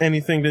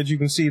 Anything that you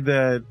can see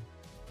that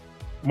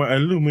might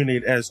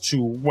illuminate as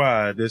to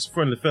why this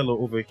friendly fellow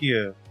over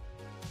here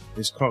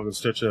is causing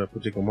such a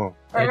predicament.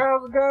 Hey,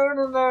 how's it going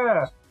in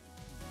there?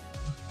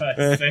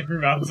 Say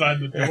from outside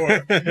the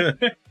door.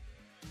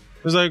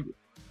 It's like,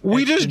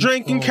 we just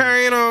drink and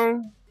carrying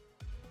on.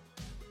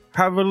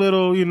 Have a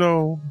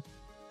little,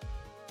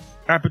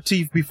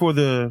 aperitif before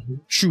the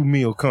true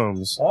meal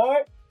comes.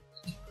 What?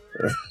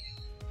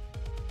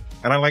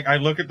 And I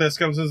look at that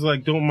skeleton, it's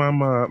like, don't mind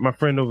my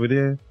friend over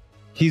there.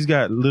 He's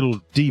got little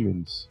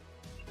demons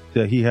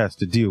that he has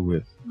to deal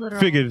with.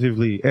 Literal.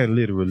 Figuratively and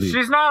literally.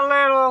 She's not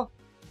little.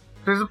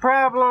 There's a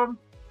problem.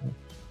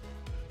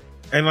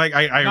 And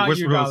I Not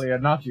whisper, you, Dahlia,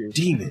 not you.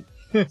 demon.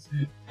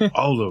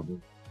 All of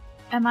them.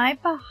 Am I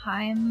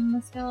behind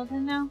the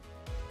skeleton now?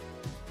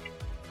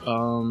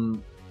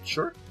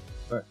 Sure.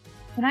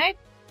 Can I?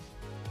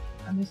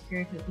 I'm just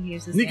curious if he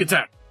uses Sneak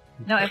attack.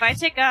 No, if I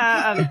take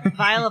a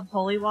vial of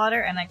holy water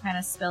and I kind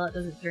of spill it,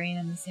 does it drain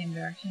in the same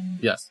direction?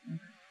 Yes.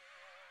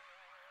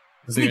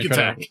 Sneak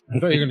attack. I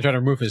thought you were going to try to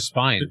remove his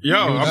spine. Yo,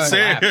 I'm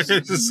saying.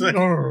 It's just like,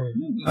 No.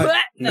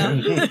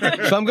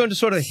 So I'm going to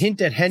sort of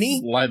hint at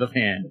Henny. Sleight of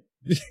hand.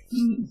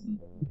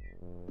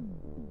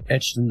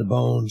 Etched in the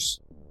bones.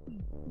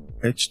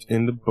 Etched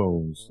in the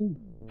bones.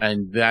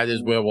 And that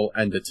is where we'll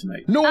end it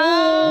tonight. no!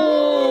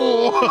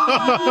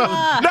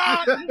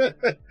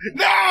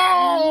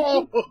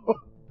 No!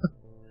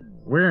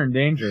 We're in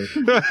danger.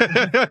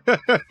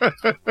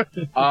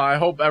 I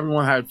hope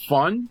everyone had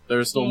fun.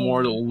 There's still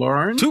more to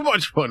learn. Too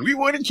much fun. We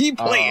want to keep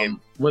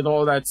playing. With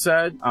all that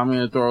said, I'm going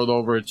to throw it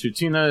over to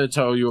Tina to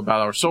tell you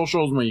about our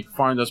socials, where you can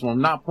find us when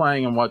we're not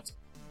playing, and what,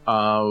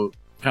 kind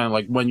of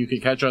like when you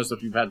can catch us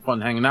if you've had fun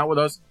hanging out with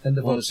us. And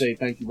I want to say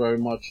thank you very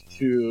much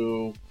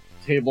to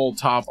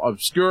Tabletop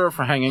Obscura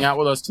for hanging out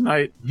with us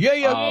tonight.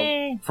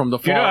 Yeah. From the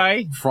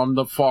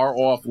far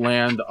off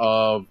land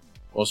of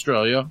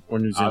Australia or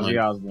New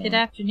Zealand. Good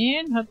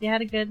afternoon. Hope you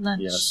had a good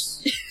lunch.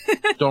 Yes.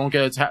 Don't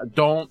get attacked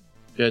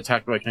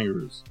by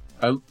kangaroos.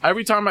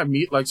 Every time I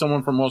meet like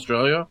someone from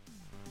Australia,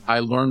 I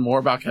learn more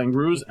about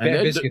kangaroos,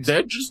 and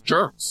they're just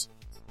jerks.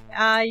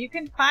 You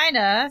can find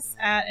us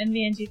at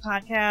NVNG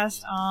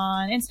Podcast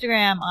on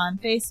Instagram, on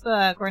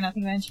Facebook, or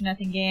Nothing Ventured,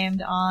 Nothing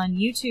Gamed on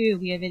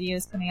YouTube. We have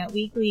videos coming out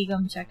weekly. Go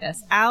and check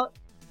us out.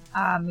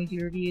 We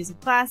do reviews of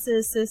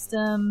classes,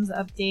 systems,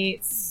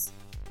 updates.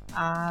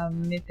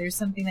 If there's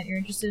something that you're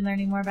interested in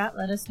learning more about,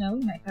 let us know.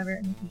 We might cover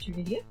it in a future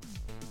video.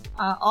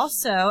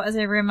 Also, as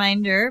a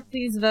reminder,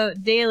 please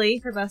vote daily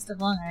for Best of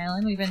Long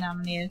Island. We've been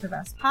nominated for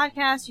Best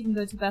Podcast. You can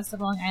go to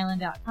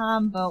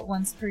bestoflongisland.com, vote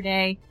once per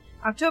day,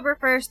 October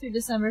 1st through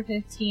December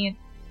 15th.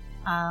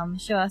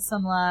 Show us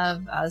some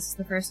love. This is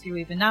the first year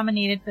we've been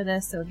nominated for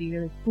this, so it'd be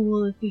really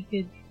cool if we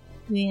could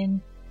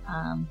win.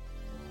 I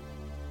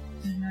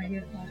have no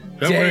idea what I'm talking about.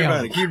 Don't worry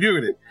about it. Keep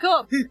doing it.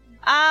 Cool. You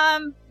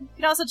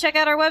can also check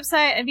out our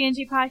website at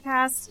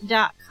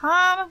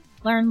vngpodcast.com.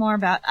 Learn more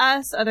about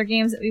us, other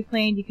games that we've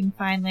played. You can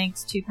find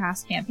links to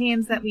past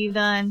campaigns that we've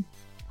done.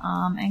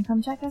 And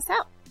come check us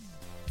out.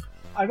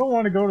 I don't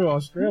want to go to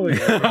Australia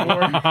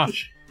anymore.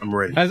 I'm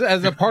ready.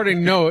 As a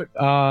parting note,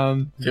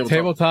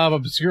 Tabletop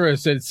Obscura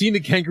said, "Seen the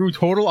kangaroo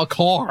total a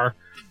car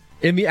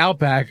in the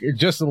outback. It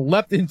just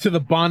leapt into the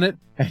bonnet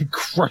and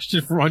crushed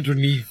it from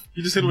underneath."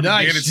 You just hit it with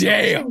nice. the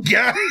Damn.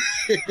 Yeah.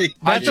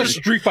 That's a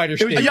Street Fighter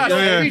stage.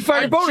 Street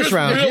Fighter bonus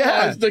round.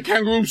 Yeah. The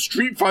kangaroo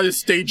Street Fighter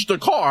staged the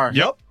car.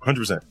 Yep.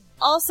 100%.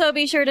 Also,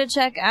 be sure to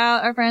check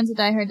out our friends at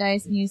Die Hard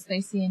Dice and use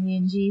Spicy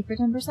NVNG for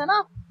 10%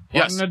 off.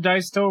 Yes. Welcome to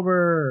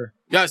Dice-tober.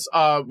 Yes,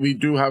 we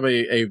do have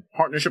a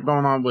partnership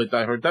going on with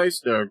Die Hard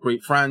Dice. They're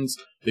great friends.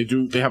 They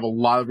have a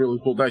lot of really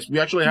cool dice. We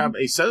actually have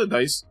a set of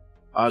dice.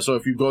 So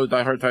if you go to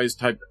Die Hard Dice,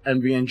 type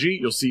NVNG,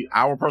 you'll see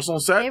our personal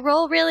set. They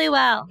roll really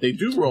well. They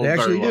do roll They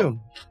actually very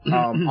well.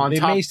 do. They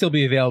may still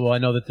be available. I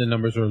know that the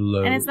numbers are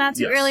low. And it's not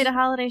too Yes. early to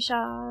holiday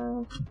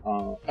shop.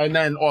 And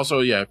then also,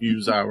 if you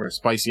use our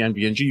Spicy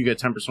NVNG, you get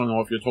 10%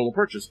 off your total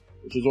purchase,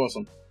 which is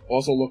awesome.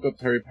 Also, look up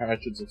Terry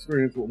Pratchett's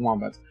experience with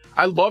Wombats.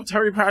 I love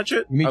Terry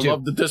Pratchett. Me too. I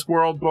love the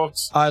Discworld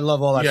books. I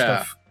love all that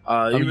stuff.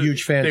 I'm a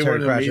huge fan of Terry They were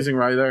an Pratchett. amazing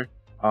writer.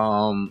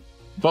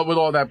 But with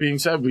all that being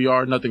said, we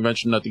are Nothing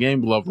Ventured, Nothing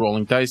Game. We love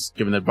rolling dice,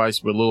 giving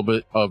advice with a little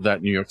bit of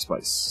that New York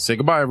spice. Say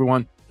goodbye,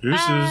 everyone.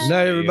 Bye.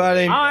 Night,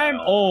 everybody. I'm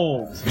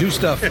old. Do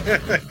stuff.